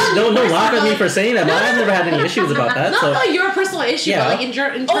 No, right? Don't laugh at me for saying that, but I've never had any issues about that. Not about your personal issue, but like in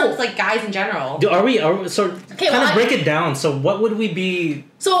terms like guys in general. Are we so break it down. So what would we be?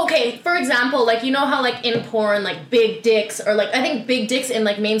 So okay, for example, like you know how like in porn, like big dicks, or like I think big dicks in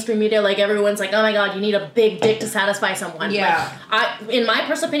like mainstream media, like everyone's like, oh my god, you need a big dick to satisfy someone. Yeah. Like, in my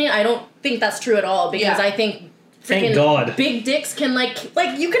personal opinion, I don't think that's true at all because I think Thank God. Big dicks can like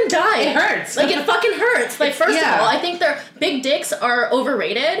you can die. It hurts. Like it fucking hurts. Like first of all, I think their big dicks are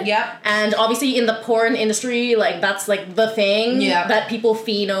overrated. Yep. And obviously in the porn industry, like that's like the thing that people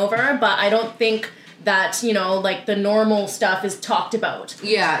fiend over. But I don't think that, you know, like the normal stuff is talked about.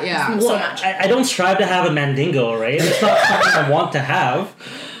 Yeah. So much. I don't strive to have a mandingo, right? It's not something I want to have.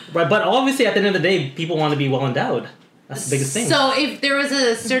 Right, but obviously at the end of the day, people want to be well endowed. That's the biggest thing. So if there was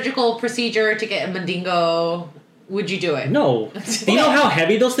a surgical procedure to get a mandingo, would you do it? No. Do you know how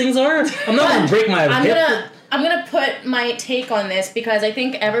heavy those things are? I'm not going to break my hip. I'm gonna put my take on this because I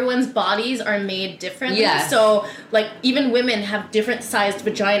think everyone's bodies are made differently. Yes. So like even women have different sized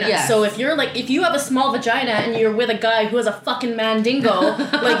vaginas. Yes. So if you have a small vagina and you're with a guy who has a fucking mandingo,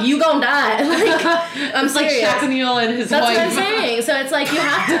 like you gon' die. Like I'm it's serious. like Shaq O'Neal and his That's wife. what I'm saying. So it's like you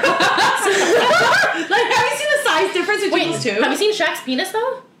have to. Like, have you seen the size difference between those two? Have you seen Shaq's penis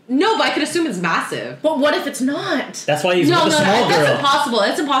though? No, but I could assume it's massive. But what if it's not? That's why he's with a small girl. That's impossible.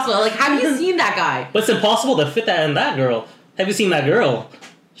 That's impossible. Like, have you seen that guy? But it's impossible to fit that in that girl. Have you seen that girl?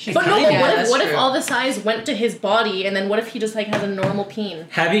 What if all the size went to his body, and then what if he just like has a normal peen?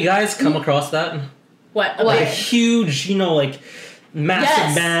 Have you guys come across that? What? Like a huge, like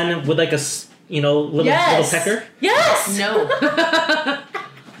massive man with like a, little pecker? Yes. No.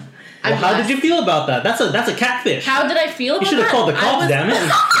 Well, how did you feel about that? That's a catfish. How did I feel about that? You should have called the cops, damn it.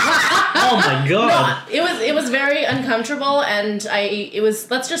 Oh my god. No, it was very uncomfortable, and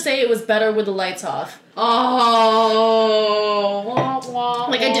let's just say it was better with the lights off. Oh.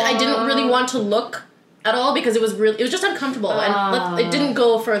 Like I didn't really want to look at all because it was just uncomfortable, and it didn't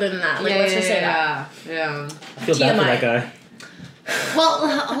go further than that. Like let's just say that. Yeah. I feel bad for that guy.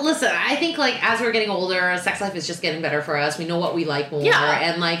 Well, listen, I think like as we're getting older, sex life is just getting better for us. We know what we like more,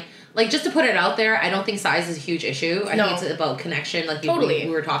 and like just to put it out there, I don't think size is a huge issue. I think it's about connection, like we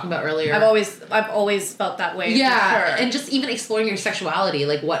were talking about earlier. I've always felt that way. Yeah, for sure. and just even exploring your sexuality,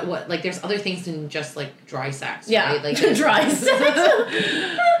 like what like there's other things than just like dry sex. Yeah, right? Like dry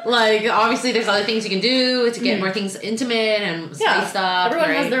sex. Like obviously, there's other things you can do to get more things intimate and spice stuff. Everyone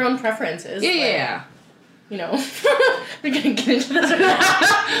has their own preferences. Yeah. You know, we're gonna get into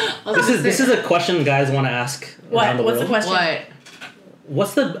this. This is a question guys want to ask. What? What's the question?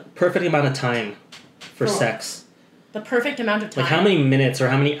 What's the perfect amount of time for sex? The perfect amount of time. Like how many minutes or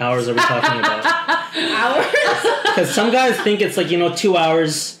how many hours are we talking about? Hours? Because some guys think it's like 2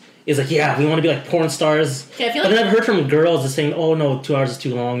 hours is like we want to be like porn stars. Okay, I feel but then I've heard from girls that's saying 2 hours is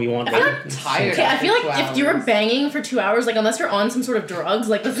too long. We want. I'm tired. Okay, I feel like if you're banging for 2 hours, like unless you're on some sort of drugs,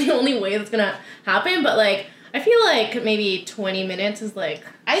 like that's the only way that's gonna happen. But like I feel like maybe 20 minutes is like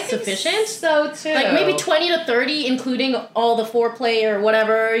sufficient. So too. Like maybe 20 to 30, including all the foreplay or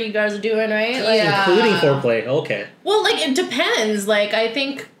whatever you guys are doing, right? Like, including foreplay. Okay. Well, like it depends. Like I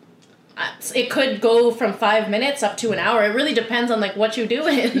think it could go from 5 minutes up to an hour. It really depends on like what you're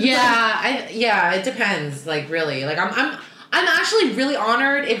doing. It depends. Like really, like I'm actually really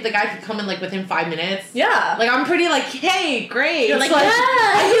honored if the guy could come in like within 5 minutes. Yeah. Like I'm pretty like, hey, great. You're like, yes.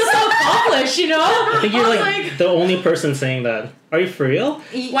 I feel so accomplished, you know? I think you're like the only person saying that. Are you for real?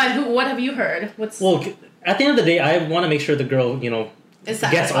 What have you heard? Well, at the end of the day, I want to make sure the girl,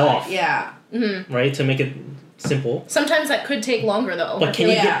 gets off. Yeah. Mm-hmm. Right? To make it simple. Sometimes that could take longer though. But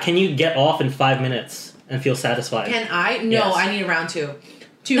can you get off in 5 minutes and feel satisfied? Can I? No, yes. I need a round 2.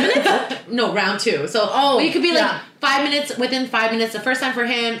 2 minutes? No, round 2. So you could be like 5 minutes, within 5 minutes the first time for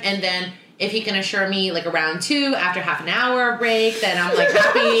him, and then if he can assure me like a round 2 after half an hour break, then I'm like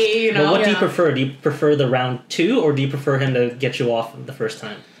happy, Well, what do you prefer? Do you prefer the round 2 or do you prefer him to get you off the first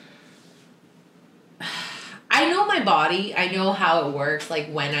time? I know my body. I know how it works,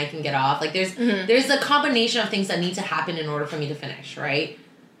 like when I can get off. Like there's a combination of things that need to happen in order for me to finish, right?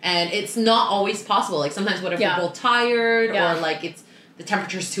 And it's not always possible. Like sometimes what if we're both tired or like the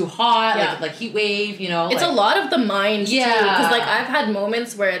temperature's too hot, like heat wave, It's a lot of the mind, too. Because, like, I've had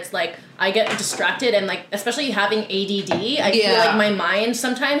moments where it's, like, I get distracted and, like, especially having ADD, I feel like my mind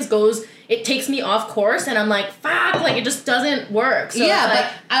sometimes it takes me off course and I'm like, fuck, like, it just doesn't work. So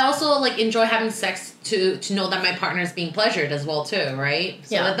but I also, like, enjoy having sex to know that my partner's being pleasured as well, too, right?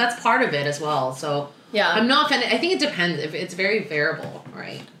 So that's part of it as well, so... Yeah. I'm not offended. I think it depends. If it's very variable,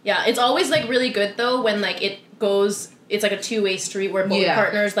 right? Yeah, it's always, like, really good, though, when, like, it's like a two-way street where both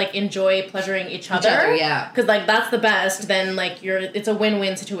partners like enjoy pleasuring each other. Yeah. Because like that's the best. Then like it's a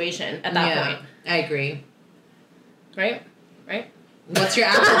win-win situation at that point. I agree. Right. What's your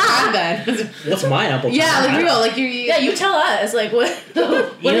ample time then? What's my ample time? Yeah, like real. Like you tell us. Like what?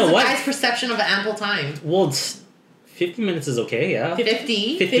 What is the guy's perception of ample time? Well, 15 minutes is okay. Yeah.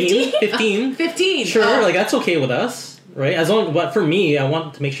 50? 15. 15. Sure, like that's okay with us. right? As long, but for me, I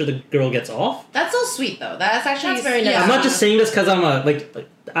want to make sure the girl gets off. That's so sweet, though. That's actually very nice. I'm not just saying this because I'm like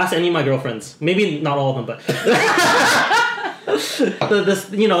ask any of my girlfriends. Maybe not all of them, but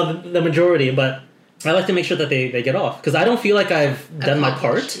the majority. But I like to make sure that they get off because I don't feel like I've done my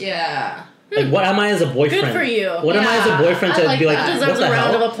part. Yeah. Like, what am I as a boyfriend? Good for you. What am I as a boyfriend to be like? That deserves what the a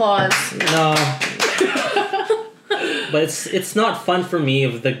round hell? of applause. No. But it's not fun for me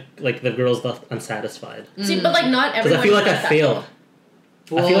if the girl's left unsatisfied. See, but like not Because everyone. I feel like I does that, failed.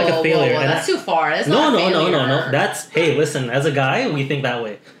 I feel like a failure. Whoa, that's too far. That's No. not a failure. That's hey, listen. As a guy, we think that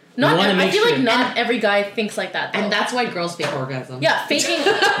way. Not I feel like not every guy thinks like that. Though. And that's why girls fake orgasm. Yeah, faking.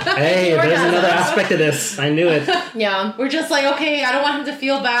 Hey, there's orgasm. another aspect of this. I knew it. Yeah. We're just like, okay, I don't want him to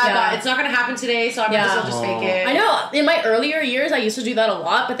feel bad. Yeah. But it's not going to happen today, so I might as well just fake it. I know. In my earlier years, I used to do that a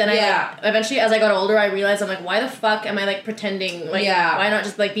lot, but then eventually, as I got older, I realized I'm like, why the fuck am I like pretending? Like, why not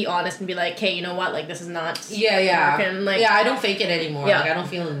just like be honest and be like, hey, you know what? Like, this is not. Working. Like, I don't fake it anymore. Yeah. Like, I don't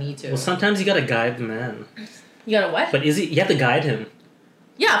feel the need to. Well, sometimes you gotta guide the man. You gotta what? But you have to guide him.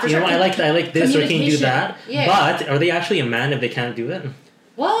 Yeah, for you sure. know, I like this, or can you do that? Yeah. But are they actually a man if they can't do it?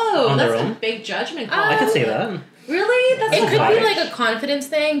 Whoa, on that's their a own? big judgment call. I could say that. Really? That's It so could hard. be like a confidence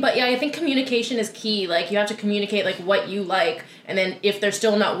thing, but yeah, I think communication is key. Like you have to communicate like what you like, and then if they're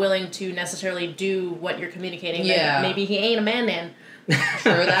still not willing to necessarily do what you're communicating, then maybe he ain't a man then.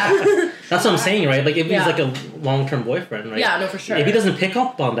 True that. That's what I'm saying, right? Like if he's like a long-term boyfriend, right? Yeah, no, for sure. If he doesn't pick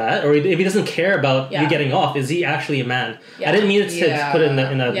up on that, or if he doesn't care about you getting off, is he actually a man? Yeah. I didn't mean it to put it in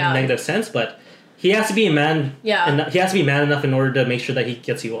a negative sense, but he has to be a man. Yeah. And he has to be man enough in order to make sure that he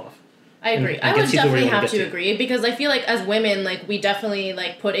gets you off. I agree. And I would gets you to where definitely you wanna have to get to. agree because I feel like as women, like we definitely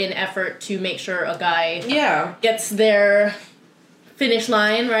like put in effort to make sure a guy gets their finish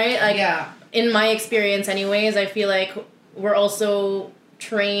line, right? Like in my experience anyways, I feel like we're also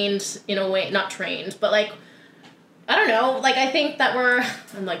trained in a way, not trained, but like I don't know, like I think that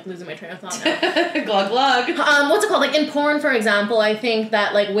I'm like losing my train of thought now. Glug glug. What's it called? Like in porn, for example, I think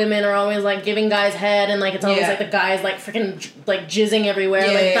that like women are always like giving guys head and like it's always like the guys like freaking like jizzing everywhere.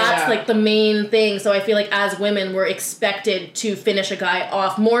 That's like the main thing. So I feel like as women, we're expected to finish a guy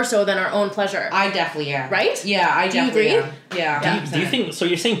off more so than our own pleasure. I definitely am. Right? Yeah, I Do you definitely agree? am. Yeah. Do you think so?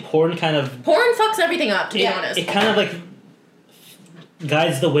 You're saying porn kind of Porn fucks everything up, to be honest. It kind of like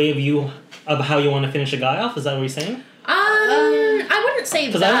guides the way of how you want to finish a guy off. Is that what you're saying? I wouldn't say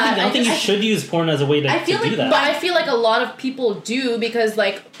that. Because I don't think you should use porn as a way to do that. But I feel like a lot of people do because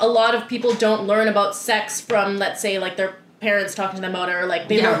like a lot of people don't learn about sex from, let's say, like their parents talking to them about it, or like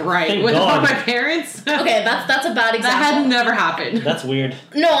they learn. Right. Thank With God. my parents. Okay, that's a bad example. That had never happened. That's weird.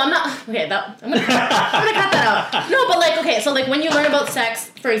 No, I'm not. Okay, I'm gonna cut that out. No, but like, okay, so like when you learn about sex,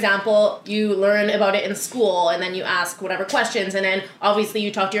 for example, you learn about it in school, and then you ask whatever questions, and then obviously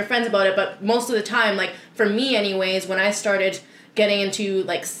you talk to your friends about it. But most of the time, like for me, anyways, when I started getting into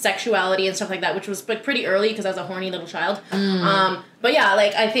like sexuality and stuff like that, which was like pretty early because I was a horny little child. But yeah,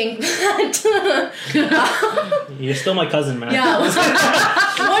 like I think that You're still my cousin, man. yeah.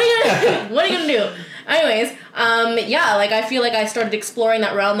 What are you gonna do? Anyways, yeah, like I feel like I started exploring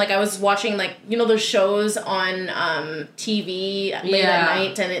that realm. Like I was watching like those shows on TV late at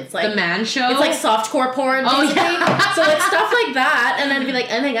night, and it's like the man show. It's like softcore porn, basically. So like stuff like that, and then I'd be like,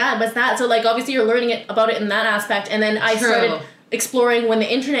 oh my god, what's that? So like obviously you're learning about it in that aspect, and then I started exploring when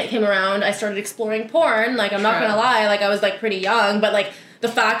the internet came around. I started exploring porn. Like I'm not gonna lie, like I was like pretty young, but like the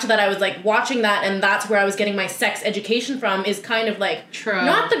fact that I was like watching that and that's where I was getting my sex education from is kind of like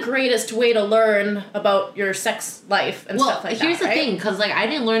not the greatest way to learn about your sex life and stuff like that. Well, here's the thing, because like I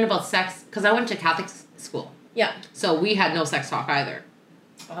didn't learn about sex because I went to Catholic school. Yeah. So we had no sex talk either.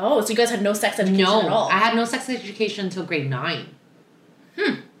 Oh, so you guys had no sex education at all? I had no sex education until grade 9.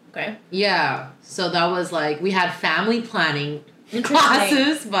 Okay. Yeah. So that was like we had family planning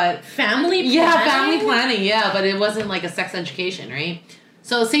classes, but family planning? Yeah, family planning, but it wasn't like a sex education, right?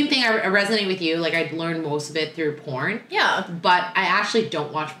 So same thing, I resonate with you. Like, I learned most of it through porn. Yeah. But I actually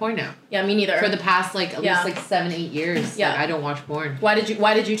don't watch porn now. Yeah, me neither. For the past, like, at least, like, 7-8 years. Yeah. Like, I don't watch porn. Why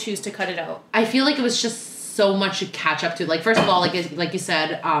did you choose to cut it out? I feel like it was just so much to catch up to. Like, first of all, like you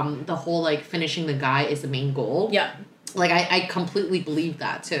said, the whole, like, finishing the guy is the main goal. Yeah. Like, I completely believe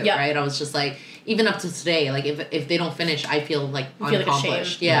that, too, right? I was just, like, even up to today, like, if they don't finish, I feel, like, unaccomplished. Like a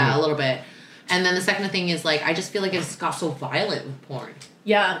shame. Yeah, a little bit. And then the second thing is, like, I just feel like it's got so violent with porn.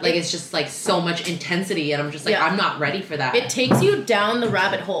 Yeah. Like, it's just, like, so much intensity, and I'm just like, I'm not ready for that. It takes you down the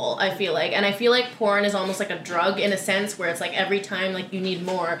rabbit hole, I feel like. And I feel like porn is almost like a drug in a sense where it's like every time, like, you need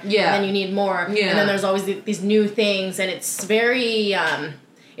more. Yeah. And then you need more. Yeah. And then there's always these new things, and it's very,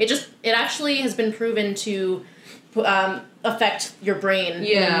 it actually has been proven to affect your brain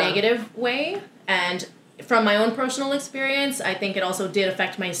in a negative way. And from my own personal experience, I think it also did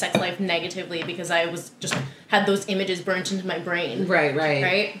affect my sex life negatively because I was just had those images burnt into my brain.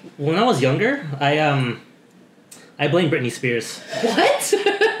 Right. When I was younger, I blame Britney Spears.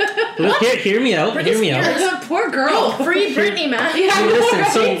 What? Hear me out. Hear me out. Poor girl. Free Britney, man. Yeah, listen.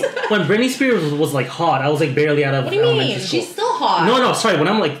 So when Britney Spears was like hot, I was like barely out of elementary school. She's still hot. No. Sorry.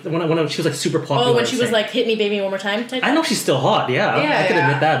 When she was like super popular. Oh, when she was like "Hit Me, Baby, One More Time" type. I know she's still hot. Yeah, I could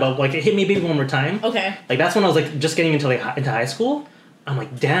admit that. But like, "Hit Me, Baby, One More Time." Okay. Like that's when I was like just getting into high school. I'm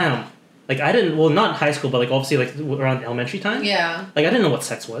like, damn. Like I didn't. Well, not high school, but like obviously like around elementary time. Yeah. Like I didn't know what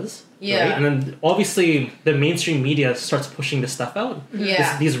sex was. Yeah. Right? And then obviously the mainstream media starts pushing this stuff out.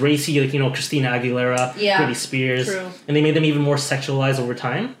 Yeah. These racy, like, Christina Aguilera, Britney Spears. True. And they made them even more sexualized over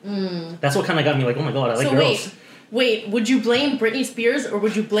time. That's what kind of got me like, oh my god, I like girls. Wait, would you blame Britney Spears or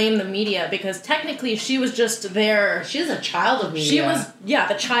would you blame the media? Because technically she was just there. She's a child of media. She was,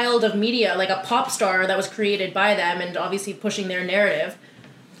 the child of media, like a pop star that was created by them and obviously pushing their narrative.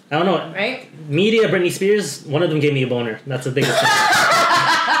 I don't know. Right? Media, Britney Spears, one of them gave me a boner. That's the biggest thing.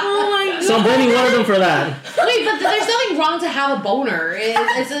 Oh my god. So I'm blaming one of them for that. Wait, but there's nothing wrong to have a boner.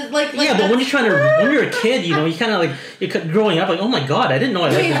 It's like yeah, but when you're a kid, you kind of like, you're growing up like, oh my god, I didn't know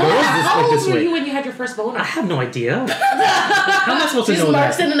I liked girls how this old were way. you when you had your first boner? I have no idea. How am I supposed to know that?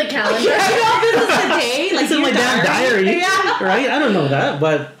 Just marks it in the calendar. Yeah, this is the day. Like it's in my damn diary. Yeah. Right? I don't know that,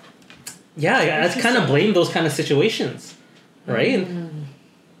 but yeah, I kind of blame those kind of situations, right?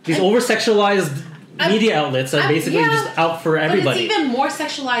 These over-sexualized media outlets are basically just out for everybody. But it's even more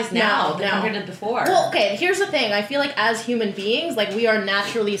sexualized now than compared to before. Well, okay, here's the thing. I feel like as human beings, like we are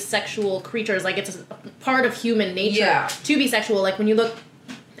naturally sexual creatures. Like it's a part of human nature to be sexual. Like when you look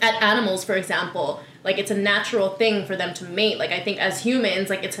at animals, for example, like it's a natural thing for them to mate. Like I think as humans,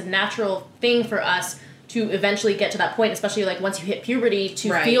 like it's a natural thing for us to eventually get to that point, especially like once you hit puberty,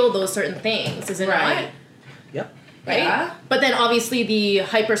 to feel those certain things. Is it not? Yep. Right? Yeah. But then obviously the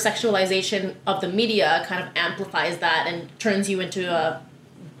hypersexualization of the media kind of amplifies that and turns you into a,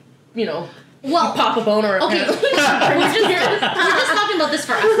 you pop a boner. Okay. we're just talking about this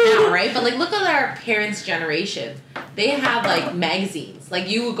for us now, right? But like look at our parents' generation. They have like magazines. Like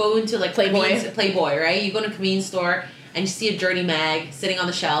you would go into like Playboy, right? You go to a convenience store and you see a dirty mag sitting on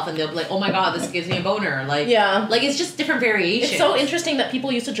the shelf and they'll be like, oh my god, this gives me a boner. Like, like it's just different variations. It's so interesting that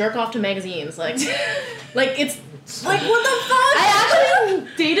people used to jerk off to magazines. Like it's like, what the fuck? I actually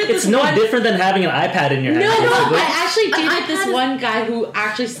dated this It's different than having an iPad in your hand. No, I actually dated this one guy who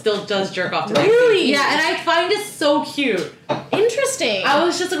actually still does jerk off to magazines. Really? Yeah, and I find it so cute. Interesting. I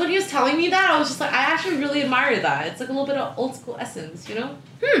was just like, when he was telling me that, I was just like, I actually really admire that. It's like a little bit of old school essence,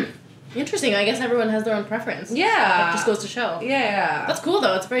 Interesting. I guess everyone has their own preference. Yeah. That just goes to show. Yeah. That's cool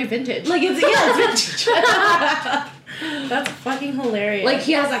though. It's very vintage. Like it's vintage. That's fucking hilarious. Like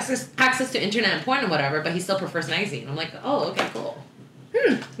he has access to internet and porn and whatever, but he still prefers magazine. I'm like, oh, okay, cool.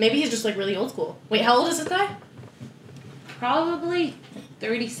 Maybe he's just like really old school. Wait, how old is this guy? Probably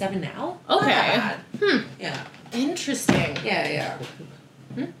 37 now. Okay. Yeah. Interesting. Yeah.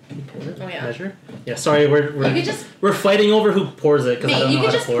 Oh yeah. Measure? Yeah. Sorry, we're fighting over who pours it because I don't know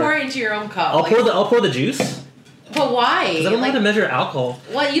how to pour. You can just pour it into your own cup. I'll pour the juice. But why? Because I don't know how to measure alcohol.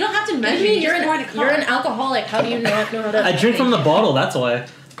 Well, you don't have to measure. You're an alcoholic. How do you know how to? I drink from the bottle. That's why.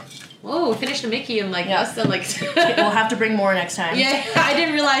 Whoa, we finished a Mickey and like us and like. We'll have to bring more next time. Yeah, I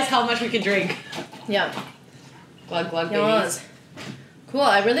didn't realize how much we could drink. Yeah. Glug babies. Cool.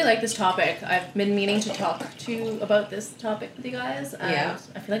 I really like this topic. I've been meaning to talk about this topic with you guys. And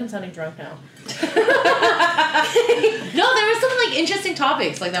I feel like I'm sounding drunk now. No, there were some like interesting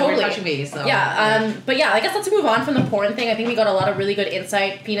topics like that were touching me. So but yeah, I guess let's move on from the porn thing. I think we got a lot of really good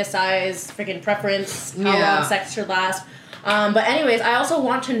insight, penis size, freaking preference, how long sex should last. But anyways, I also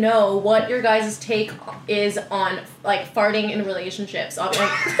want to know what your guys' take is on like farting in relationships. What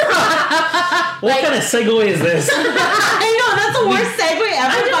kind of segue is this? I know that's the worst segue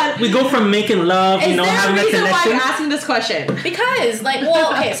ever. We go from making love, having a connection. Why I'm asking this question? Because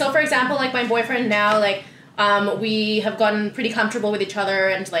so for example, like my boyfriend now, like we have gotten pretty comfortable with each other,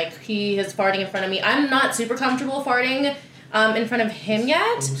 and like he is farting in front of me. I'm not super comfortable farting in front of him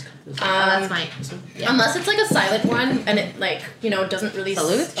yet. That's fine. Yeah. Unless it's like a silent one and it like, doesn't really...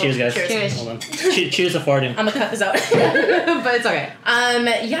 Salute? Cheers, guys. Cheers. Hold on. Cheers to farting. I'm gonna cut this out. But it's okay.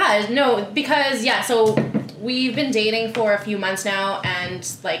 So we've been dating for a few months now and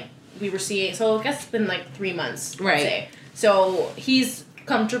like we were seeing... So I guess it's been like 3 months. Right. Say. So he's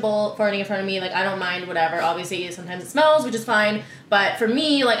comfortable farting in front of me. Like I don't mind whatever. Obviously sometimes it smells, which is fine. But for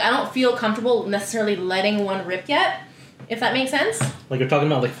me, like I don't feel comfortable necessarily letting one rip yet. If that makes sense. Like you're talking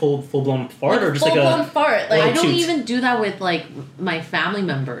about like full blown fart or just like a full blown fart. Like I don't even do that with like my family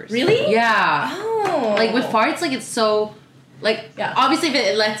members. Really? Yeah. Oh. Like with farts, like it's so. Like, obviously if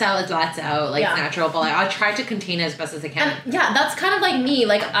it lets out, it lets out. Like, it's natural. But, like, I'll try to contain it as best as I can. And, that's kind of like me.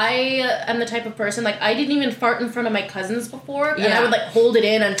 Like, I am the type of person, like, I didn't even fart in front of my cousins before. And I would, like, hold it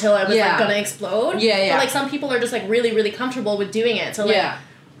in until I was, like, gonna explode. Yeah, yeah. But, like, some people are just, like, really, really comfortable with doing it. So, like,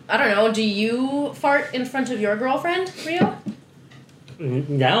 I don't know. Do you fart in front of your girlfriend, Rio?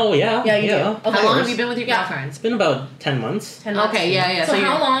 No, yeah. Yeah, you do. Okay. How long have you been with your girlfriend? It's been about 10 months. 10 months. Okay, yeah. So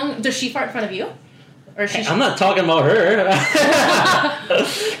how long does she fart in front of you? Or Hey, I'm not talking about her.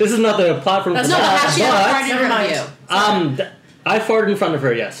 This is not the platform for that. Has she ever farted in front of you? I farted in front of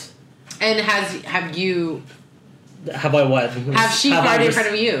her, yes. And have you... Have I what? Have she farted in front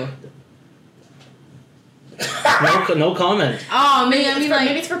of you? No comment. Oh, maybe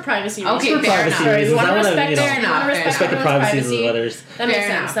it's for privacy reasons. Okay, fair enough. We want to respect the privacy of others. That makes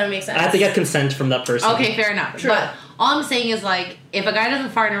sense. That makes sense. I have to get consent from that person. Okay, fair enough. True. But all I'm saying is, like, if a guy doesn't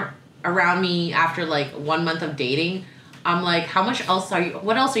fart around me after, like, 1 month of dating, I'm like, what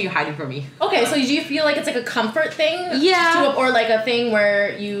else are you hiding from me? Okay, so do you feel like it's like a comfort thing? Yeah. Or like a thing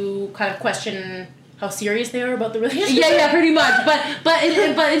where you kind of question how serious they are about the relationship? Yeah, pretty much. But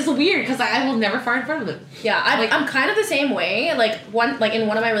it's weird because I will never fart in front of them. Yeah, I'm kind of the same way. Like in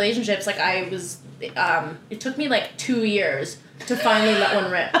one of my relationships, like I was, it took me like 2 years to finally let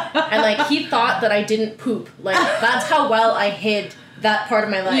one rip, and like he thought that I didn't poop. Like that's how well I hid that part of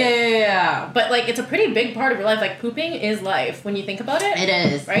my life. Yeah. But like it's a pretty big part of your life. Like pooping is life when you think about it. It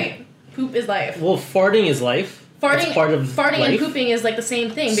is. Right? Poop is life. Well, farting is life. It's part of farting life. and pooping is like the same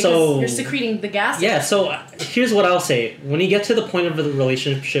thing because you're secreting the gas. Yeah, so here's what I'll say. When you get to the point of the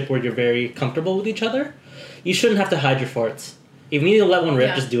relationship where you're very comfortable with each other, you shouldn't have to hide your farts. If you need to let one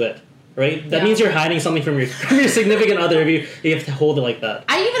rip, just do it. Right? That means you're hiding something from your significant other if you have to hold it like that.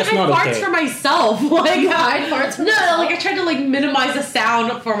 I even hide farts for myself. Like, you hide farts for yourself? like I tried to like minimize the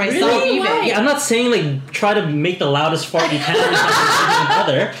sound for myself. Really? Even. Yeah, I'm not saying like try to make the loudest fart you can in front of your significant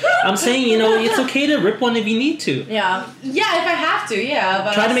other. I'm saying, it's okay to rip one if you need to. Yeah. Yeah, if I have to, yeah.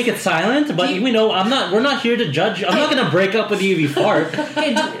 But try to make it silent, but we're not here to judge. I'm not gonna break up with you if you fart.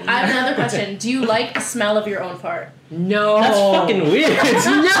 Okay, I have another question. Do you like the smell of your own fart? No. That's fucking weird. No,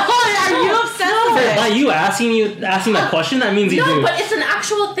 are you obsessed with it? By you asking that question, that means you do. No, but it's an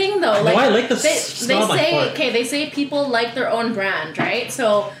actual thing though. Like, I like the smell of my fart. They say people like their own brand, right?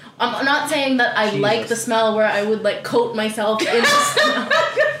 So I'm not saying that I like the smell where I would like coat myself in the smell.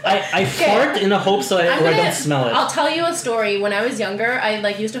 I fart in a hope I don't smell it. I'll tell you a story. When I was younger, I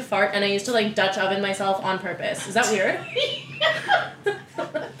like used to fart and I used to like Dutch oven myself on purpose. Is that weird?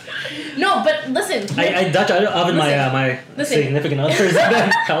 No, but listen. I Dutch oven my significant others.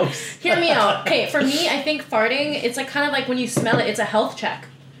 That helps. Hear me out. Okay, for me, I think farting, it's like kind of like when you smell it, it's a health check.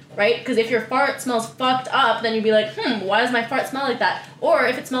 Right? Because if your fart smells fucked up, then you'd be like, why does my fart smell like that? Or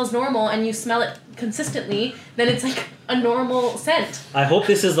if it smells normal and you smell it consistently, then it's like a normal scent. I hope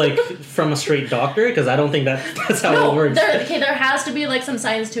this is like from a straight doctor, because I don't think that's how it works. There has to be like some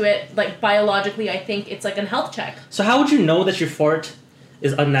science to it. Like biologically, I think it's like a health check. So how would you know that your fart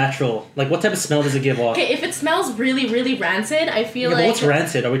is unnatural? Like, what type of smell does it give off? Okay, if it smells really, really rancid, I feel like... what's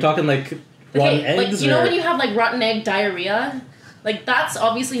rancid? Are we talking like rotten eggs? Like, you know when you have like rotten egg diarrhea? Like, that's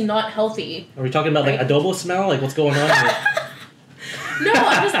obviously not healthy. Are we talking about like adobo smell? Like, what's going on here? No,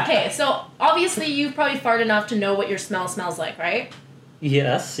 I'm just... Okay, so obviously you probably fart enough to know what your smell smells like, right?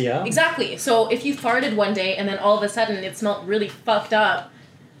 Yes, yeah. Exactly. So if you farted one day and then all of a sudden it smelled really fucked up,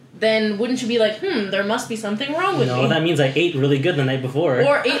 then wouldn't you be like, there must be something wrong with me? No, that means I ate really good the night before.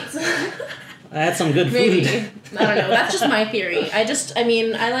 Or ate... I had some good Maybe. food. I don't know. That's just my theory. I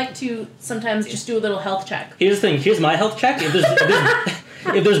like to sometimes just do a little health check. Here's the thing. Here's my health check.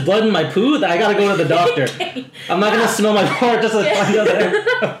 If there's blood in my poo, then I gotta go to the doctor. Okay. I'm not gonna smell my fart just to find out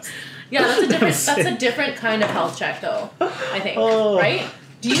that. Yeah, that's a different kind of health check, though. I think. Right?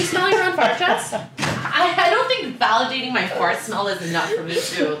 Do you smell your own fart checks? I don't think validating my fart smell is enough for me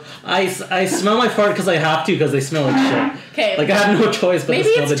too. I smell my fart because I have to, because they smell like shit. Okay. Like I have no choice but maybe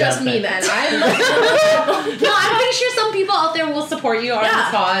to smell the it's just damn me thing. then. No, I'm pretty sure some people out there will support you on this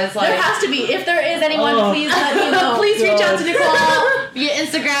cause. Like, there has to be. If there is anyone, please let me know. Please reach out to Nicole via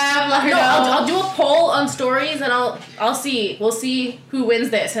Instagram. Let her know. I'll do a poll on stories and I'll see. We'll see who wins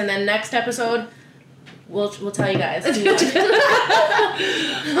this, and then next episode. We'll tell you guys. I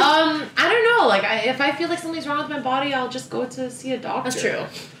don't know. Like, if I feel like something's wrong with my body, I'll just go to see a doctor. That's true.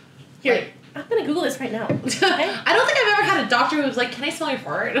 Here, I'm gonna Google this right now. Okay? I don't think I've ever had a doctor who was like, "Can I smell your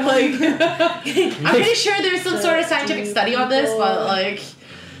fart?" Like, I'm pretty sure there's some sort of scientific study on this, but like,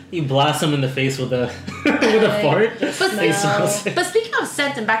 You blast them in the face with a with a fart. But speaking of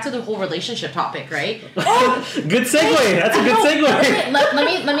scent, and back to the whole relationship topic, right? Good segue. That's a good segue.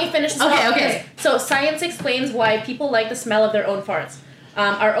 Let me finish this. Okay. So science explains why people like the smell of their own farts.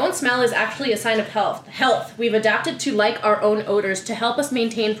 Our own smell is actually a sign of health. We've adapted to like our own odors to help us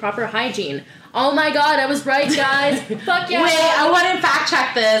maintain proper hygiene. Oh my god, I was right, guys. Fuck yeah. Wait, I want to fact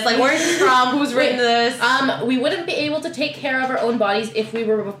check this. Like, where's this from? Who's written this? We wouldn't be able to take care of our own bodies if we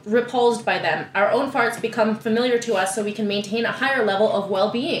were repulsed by them. Our own farts become familiar to us so we can maintain a higher level of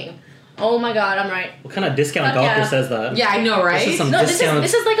well-being. Oh my god, I'm right. What kind of discount doctor says that? Yeah, I know, right? This is some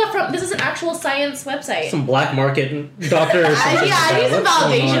this is an actual science website. Some black market doctor or something. I need some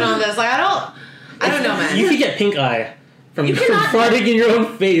validation on this. Like, I don't know, man. You could get pink eye. From farting in your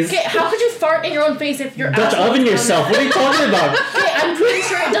own face. Okay, how could you fart in your own face if you're Dutch oven yourself? What are you talking about? Okay, I'm pretty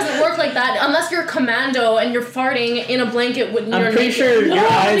sure it doesn't work like that unless you're a commando and you're farting in a blanket with your I'm pretty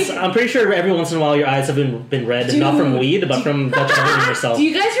sure every once in a while your eyes have been red, Dude. Not from weed, but from Dutch oven yourself. Do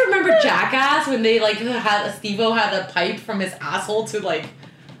you guys remember Jackass when they had Steve-O had a pipe from his asshole to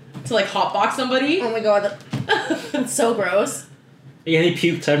hotbox somebody? Oh my god, that's so gross. Yeah, he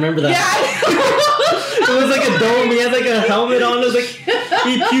puked. I remember that. Yeah, it was like a dome. He had like a helmet on. It was like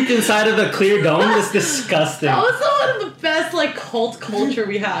he puked inside of the clear dome. It's disgusting. That was one of the best cult culture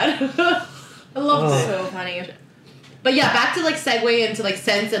we had. I loved it. So funny. But yeah, back to segue into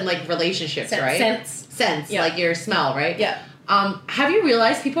scents and relationships, right? Scents, yeah. Like your smell, right? Yeah. Have you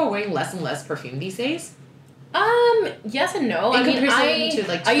realized people are wearing less and less perfume these days? Yes and no. I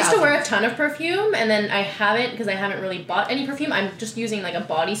used to wear a ton of perfume, and then I haven't because I haven't really bought any perfume. I'm just using a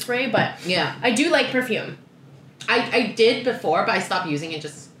body spray, but yeah, I do like perfume. I did before, but I stopped using it.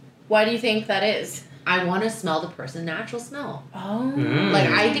 Just why do you think that is? I want to smell the person's natural smell. Oh,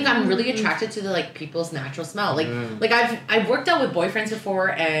 I think I'm really attracted to the people's natural smell. I've worked out with boyfriends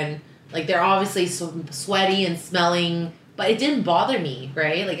before, and they're obviously sweaty and smelling, but it didn't bother me,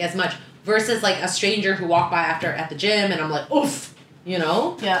 right? As much. Versus a stranger who walked by at the gym and I'm like, oof,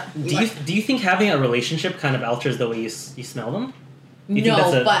 Yeah. Do you think having a relationship kind of alters the way you smell them?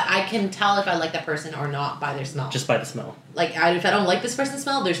 No, but I can tell if I like that person or not by their smell. Just by the smell. If I don't like this person's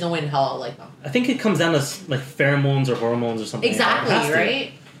smell, there's no way in hell I'll like them. I think it comes down to pheromones or hormones or something. Exactly,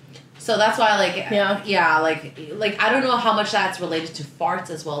 right? So that's why I don't know how much that's related to farts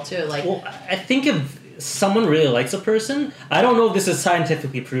as well too. Well, I think if someone really likes a person, I don't know if this is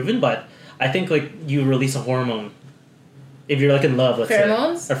scientifically proven, but I think you release a hormone if you're in love. Let's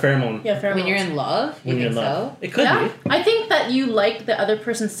pheromones? Say. Or pheromone. Yeah, pheromones. When you're in love, you think so? It could be. I think that you like the other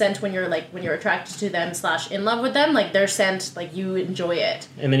person's scent when you're attracted to them / in love with them. Their scent, you enjoy it.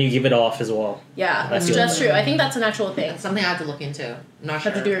 And then you give it off as well. Yeah, that's true. I think that's an actual thing. That's something I have to look into. I'm not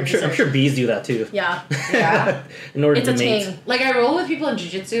sure. I'm sure bees do that too. Yeah. Yeah. In order to mate. Ting. I roll with people in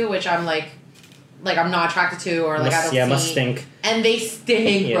jiu-jitsu, which I'm I'm not attracted to, or I don't see. Yeah, must stink. And they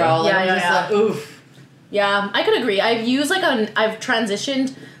stink, bro. I'm just oof. Yeah, I could agree. I've used I've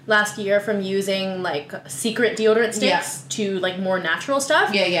transitioned last year from using secret deodorant sticks to more natural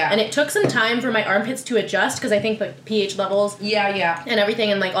stuff. Yeah. And it took some time for my armpits to adjust because I think pH levels. Yeah. And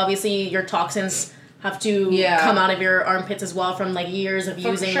everything, and obviously your toxins have to come out of your armpits as well from years of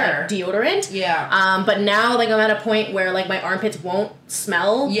using deodorant. Yeah. But now I'm at a point where my armpits won't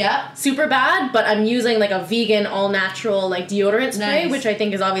smell super bad, but I'm using a vegan all natural deodorant spray, which I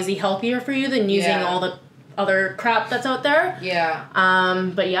think is obviously healthier for you than using all the other crap that's out there. Yeah.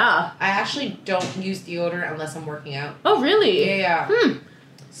 But yeah. I actually don't use deodorant unless I'm working out. Oh really? Yeah.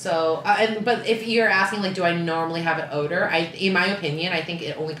 So, but if you're asking do I normally have an odor? In my opinion, I think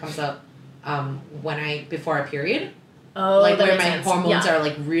it only comes up before a period. Oh, where my hormones are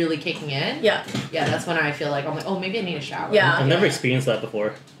really kicking in. Yeah. Yeah, that's when I feel I'm oh, maybe I need a shower. Yeah. I've never experienced that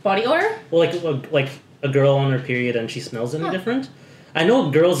before. Body odor? Well, like a girl on her period and she smells any different. I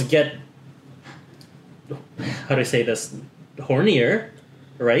know girls get, how do I say this, hornier,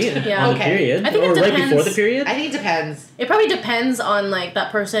 right? Yeah. On the period. I think or it depends. Right before the period. I think it depends. It probably depends on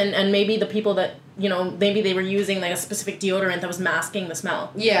that person and maybe the people that maybe they were using a specific deodorant that was masking the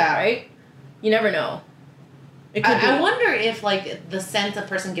smell. Yeah. Right? You never know. It could I wonder if the scent a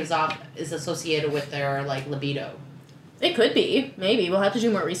person gives off is associated with their libido. It could be. Maybe. We'll have to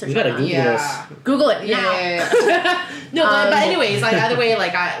do more research. We gotta on that. Google this. Google it now. Yeah. No, but anyways, either way,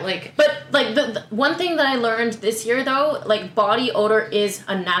 But the one thing that I learned this year though, body odor is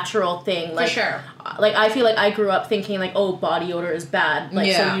a natural thing. For sure. I feel I grew up thinking body odor is bad.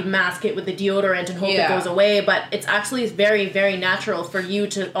 So you mask it with the deodorant and hope it goes away. But it's actually very, very natural for you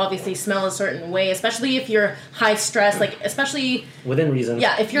to obviously smell a certain way, especially if you're high stress. Especially within reason.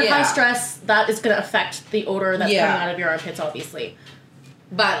 Yeah, if you're high stress, that is gonna affect the odor that's coming out of your armpits, obviously.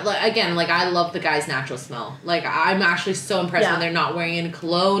 But again, I love the guy's natural smell. I'm actually so impressed when they're not wearing any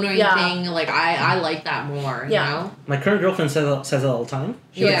cologne or anything. I like that more. You know? My current girlfriend says it all the time.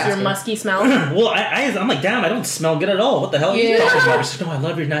 She likes your musky smell. Well, I'm like, damn, I don't smell good at all. What the hell are you talking about? She's like, no, I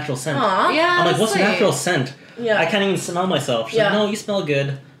love your natural scent. Aww. Yeah, I'm like, what's natural scent? Yeah. I can't even smell myself. She's like, no, you smell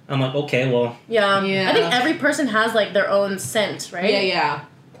good. I'm like, okay, well. Yeah. I think every person has their own scent, right? Yeah.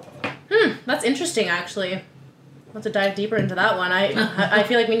 That's interesting, actually. Let's dive deeper into that one. I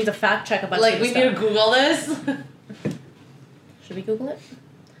feel like we need to fact check a bunch of stuff. We need to Google this. Should we Google it?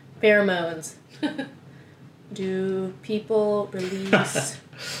 Pheromones. Do people release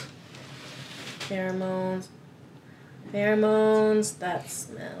pheromones? Pheromones that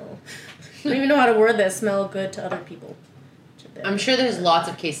smell. I don't even know how to word this. Smell good to other people. I'm sure there's lots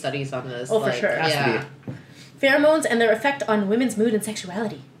of case studies on this. Oh, for sure. Yeah. Pheromones and their effect on women's mood and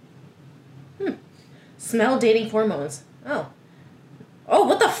sexuality. Smell dating hormones. Oh,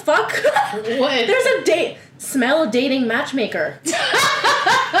 what the fuck? What? There's a date. Smell dating matchmaker.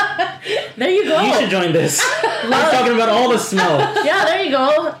 There you go. You should join this. I'm talking about all the smell. Yeah, there you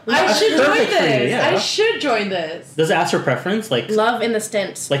go. I should join this. Yeah. I should join this. Does it ask for preference? Love in the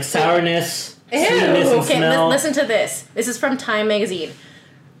stint. Like sourness, sweetness, and okay, smell? Listen to this. This is from Time magazine.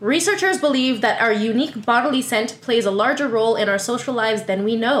 Researchers believe that our unique bodily scent plays a larger role in our social lives than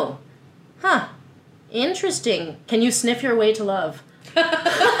we know. Huh. Interesting. Can you sniff your way to love? You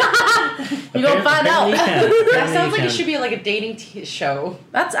go find out. That sounds like it should be a dating show.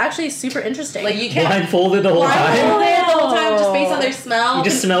 That's actually super interesting. You can't blindfolded the whole time. Blindfolded the whole time, just based on their smell. You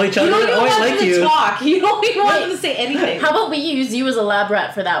just smell each other. You don't even want like them to talk. You don't even want them to say anything. How about we use you as a lab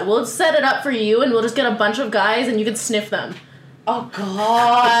rat for that? We'll set it up for you, and we'll just get a bunch of guys, and you can sniff them. Oh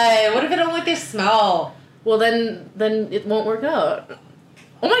God! What if I don't like their smell? Well, then it won't work out.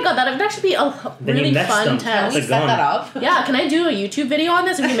 Oh my god, that would actually be a really fun test. Can we set that up? Yeah, can I do a YouTube video on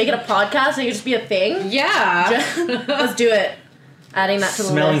this? We can make it a podcast and it can just be a thing? Yeah. Let's do it. Adding that to the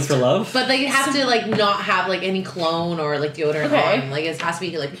Smelling list. for love? But you have to not have any cologne or deodorant on. It has to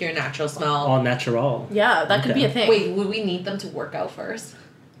be pure natural smell. All natural. Yeah, that could be a thing. Wait, would we need them to work out first?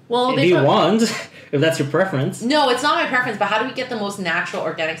 Well, if you want, if that's your preference. No, it's not my preference, but how do we get the most natural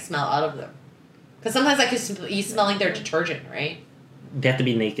organic smell out of them? Because sometimes you smell like their detergent, right? They have to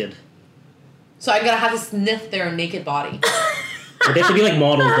be naked. So I'm gonna have to sniff their naked body. But they have to be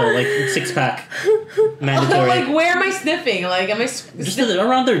models though, 6-pack. Mandatory. Where am I sniffing? Am I just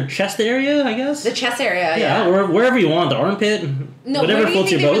around their chest area, I guess? The chest area, yeah. Wherever you want, the armpit. No, whatever where do you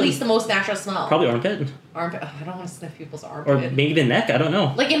think they release the most natural smell? Probably armpit. Armpit. Oh, I don't want to sniff people's armpit. Or maybe the neck, I don't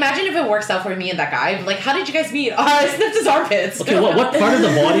know. Imagine if it works out for me and that guy. How did you guys meet? Oh, I sniffed his armpits. Okay, what part of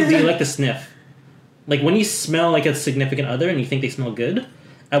the body do you like to sniff? When you smell a significant other and you think they smell good,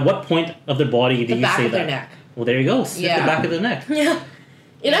 at what point of their body do you say that? The back of their neck. Well, there you go. Sniff the back of the neck. Yeah.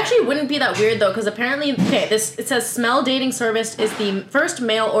 It actually wouldn't be that weird though, because apparently, it says Smell Dating Service is the first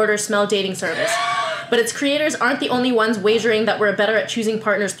mail order smell dating service. But its creators aren't the only ones wagering that we're better at choosing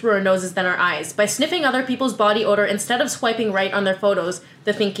partners through our noses than our eyes. By sniffing other people's body odor instead of swiping right on their photos,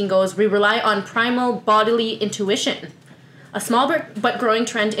 the thinking goes, we rely on primal bodily intuition. A small but growing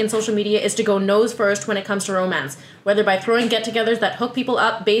trend in social media is to go nose first when it comes to romance, whether by throwing get-togethers that hook people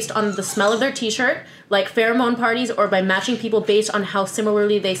up based on the smell of their t-shirt, like pheromone parties, or by matching people based on how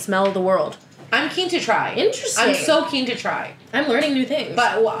similarly they smell the world. I'm keen to try. Interesting. I'm so keen to try. I'm learning new things.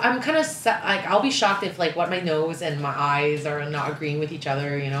 But I'm kind of I'll be shocked if what my nose and my eyes are not agreeing with each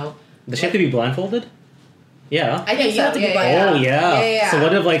other, Does she have to be blindfolded? Yeah. I think you have to be blindfolded. Oh, yeah. Yeah. So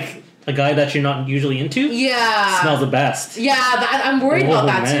what if a guy that you're not usually into smells the best? Yeah, I'm worried about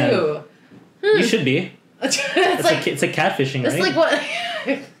that too. You should be. it's it's like catfishing, right? It's what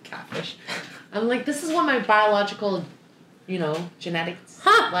catfish. I'm this is what my biological, genetics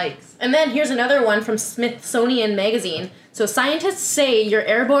likes. And then here's another one from Smithsonian Magazine. So scientists say your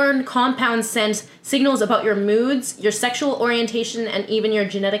airborne compound sends signals about your moods, your sexual orientation, and even your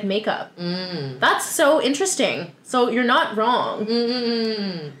genetic makeup. That's so interesting. So you're not wrong.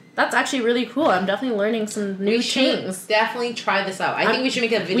 That's actually really cool. I'm definitely learning some new things. Definitely try this out. I think we should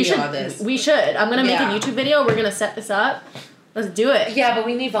make a video on this. We should. I'm going to make a YouTube video. We're going to set this up. Let's do it. Yeah, but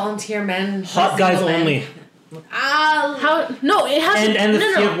we need volunteer men. Hot guys only. How? No, it has to.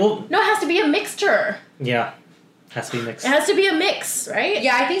 No, it has to be a mixture. Yeah, has to be mixed. It has to be a mix, right?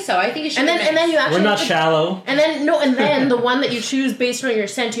 Yeah, I think so. I think it should. And then you actually. We're not shallow. And then the one that you choose based on your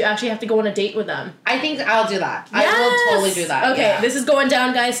scent, you actually have to go on a date with them. I think I'll do that. Yes! I will totally do that. Okay, this is going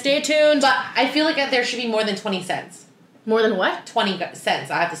down, guys. Stay tuned. But I feel like there should be more than 20 cents. More than what? 20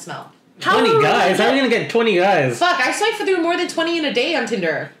 cents. I have to smell. 20 guys? How are we gonna get 20 guys? Fuck! I swipe through more than 20 in a day on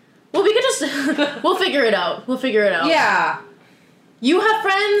Tinder. Well, we could just. We'll figure it out. Yeah. you have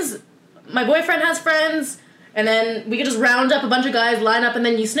friends, my boyfriend has friends, and then we could just round up a bunch of guys, line up, and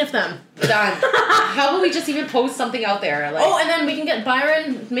then you sniff them. Done. How about we just even post something out there? Like, and then we can get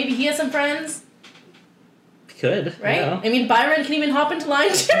Byron. Maybe he has some friends. Could. Right? Yeah. I mean, Byron can even hop into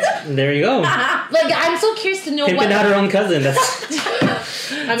line too. There you go. Like, I'm so curious to know Pimping out her own cousin. That's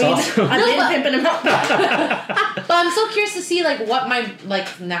I mean, awesome. I've been pimping him out. But I'm so curious to see, like, what my,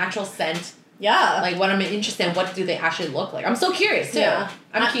 like, natural scent, Yeah. like, what I'm interested in, what do they actually look like. I'm so curious, too. Yeah.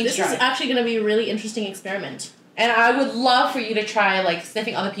 I'm keen to try. This is actually going to be a really interesting experiment. And I would love for you to try, like,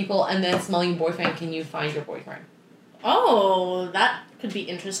 sniffing other people and then smelling your boyfriend. Can you find your boyfriend? Oh, that could be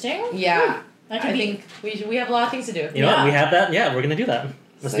interesting. Yeah. I think we have a lot of things to do. You know what? We have that. Yeah, we're gonna do that.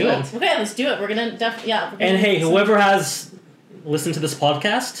 Let's do it. Okay, let's do it. We're gonna And hey, whoever has listened to this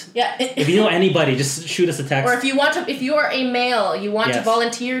podcast, if you know anybody, just shoot us a text. Or if you are a male, you want to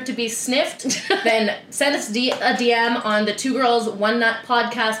volunteer to be sniffed, then send us a DM on the Two Girls One Nut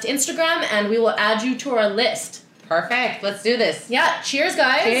Podcast Instagram, and we will add you to our list. Perfect. Let's do this. Yeah. Cheers,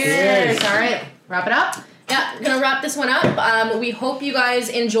 guys. Cheers. All right. Wrap it up. Yeah, we're gonna wrap this one up. We hope you guys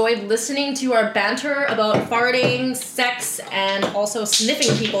enjoyed listening to our banter about farting, sex, and also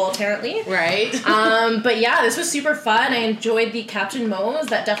sniffing people, apparently. Right. But yeah, this was super fun. I enjoyed the Captain Moe's.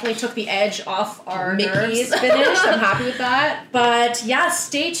 That definitely took the edge off our Mickey's nerves. finished. I'm happy with that. But yeah,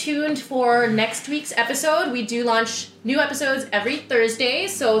 stay tuned for next week's episode. We do launch new episodes every Thursday,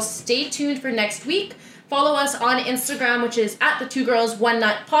 so stay tuned for next week. Follow us on Instagram, which is at the Two Girls One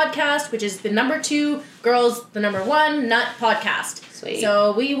Nut Podcast, which is the number 2 girls, the number 1 nut podcast. Sweet.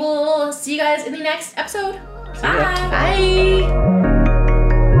 So we will see you guys in the next episode. Bye. Bye.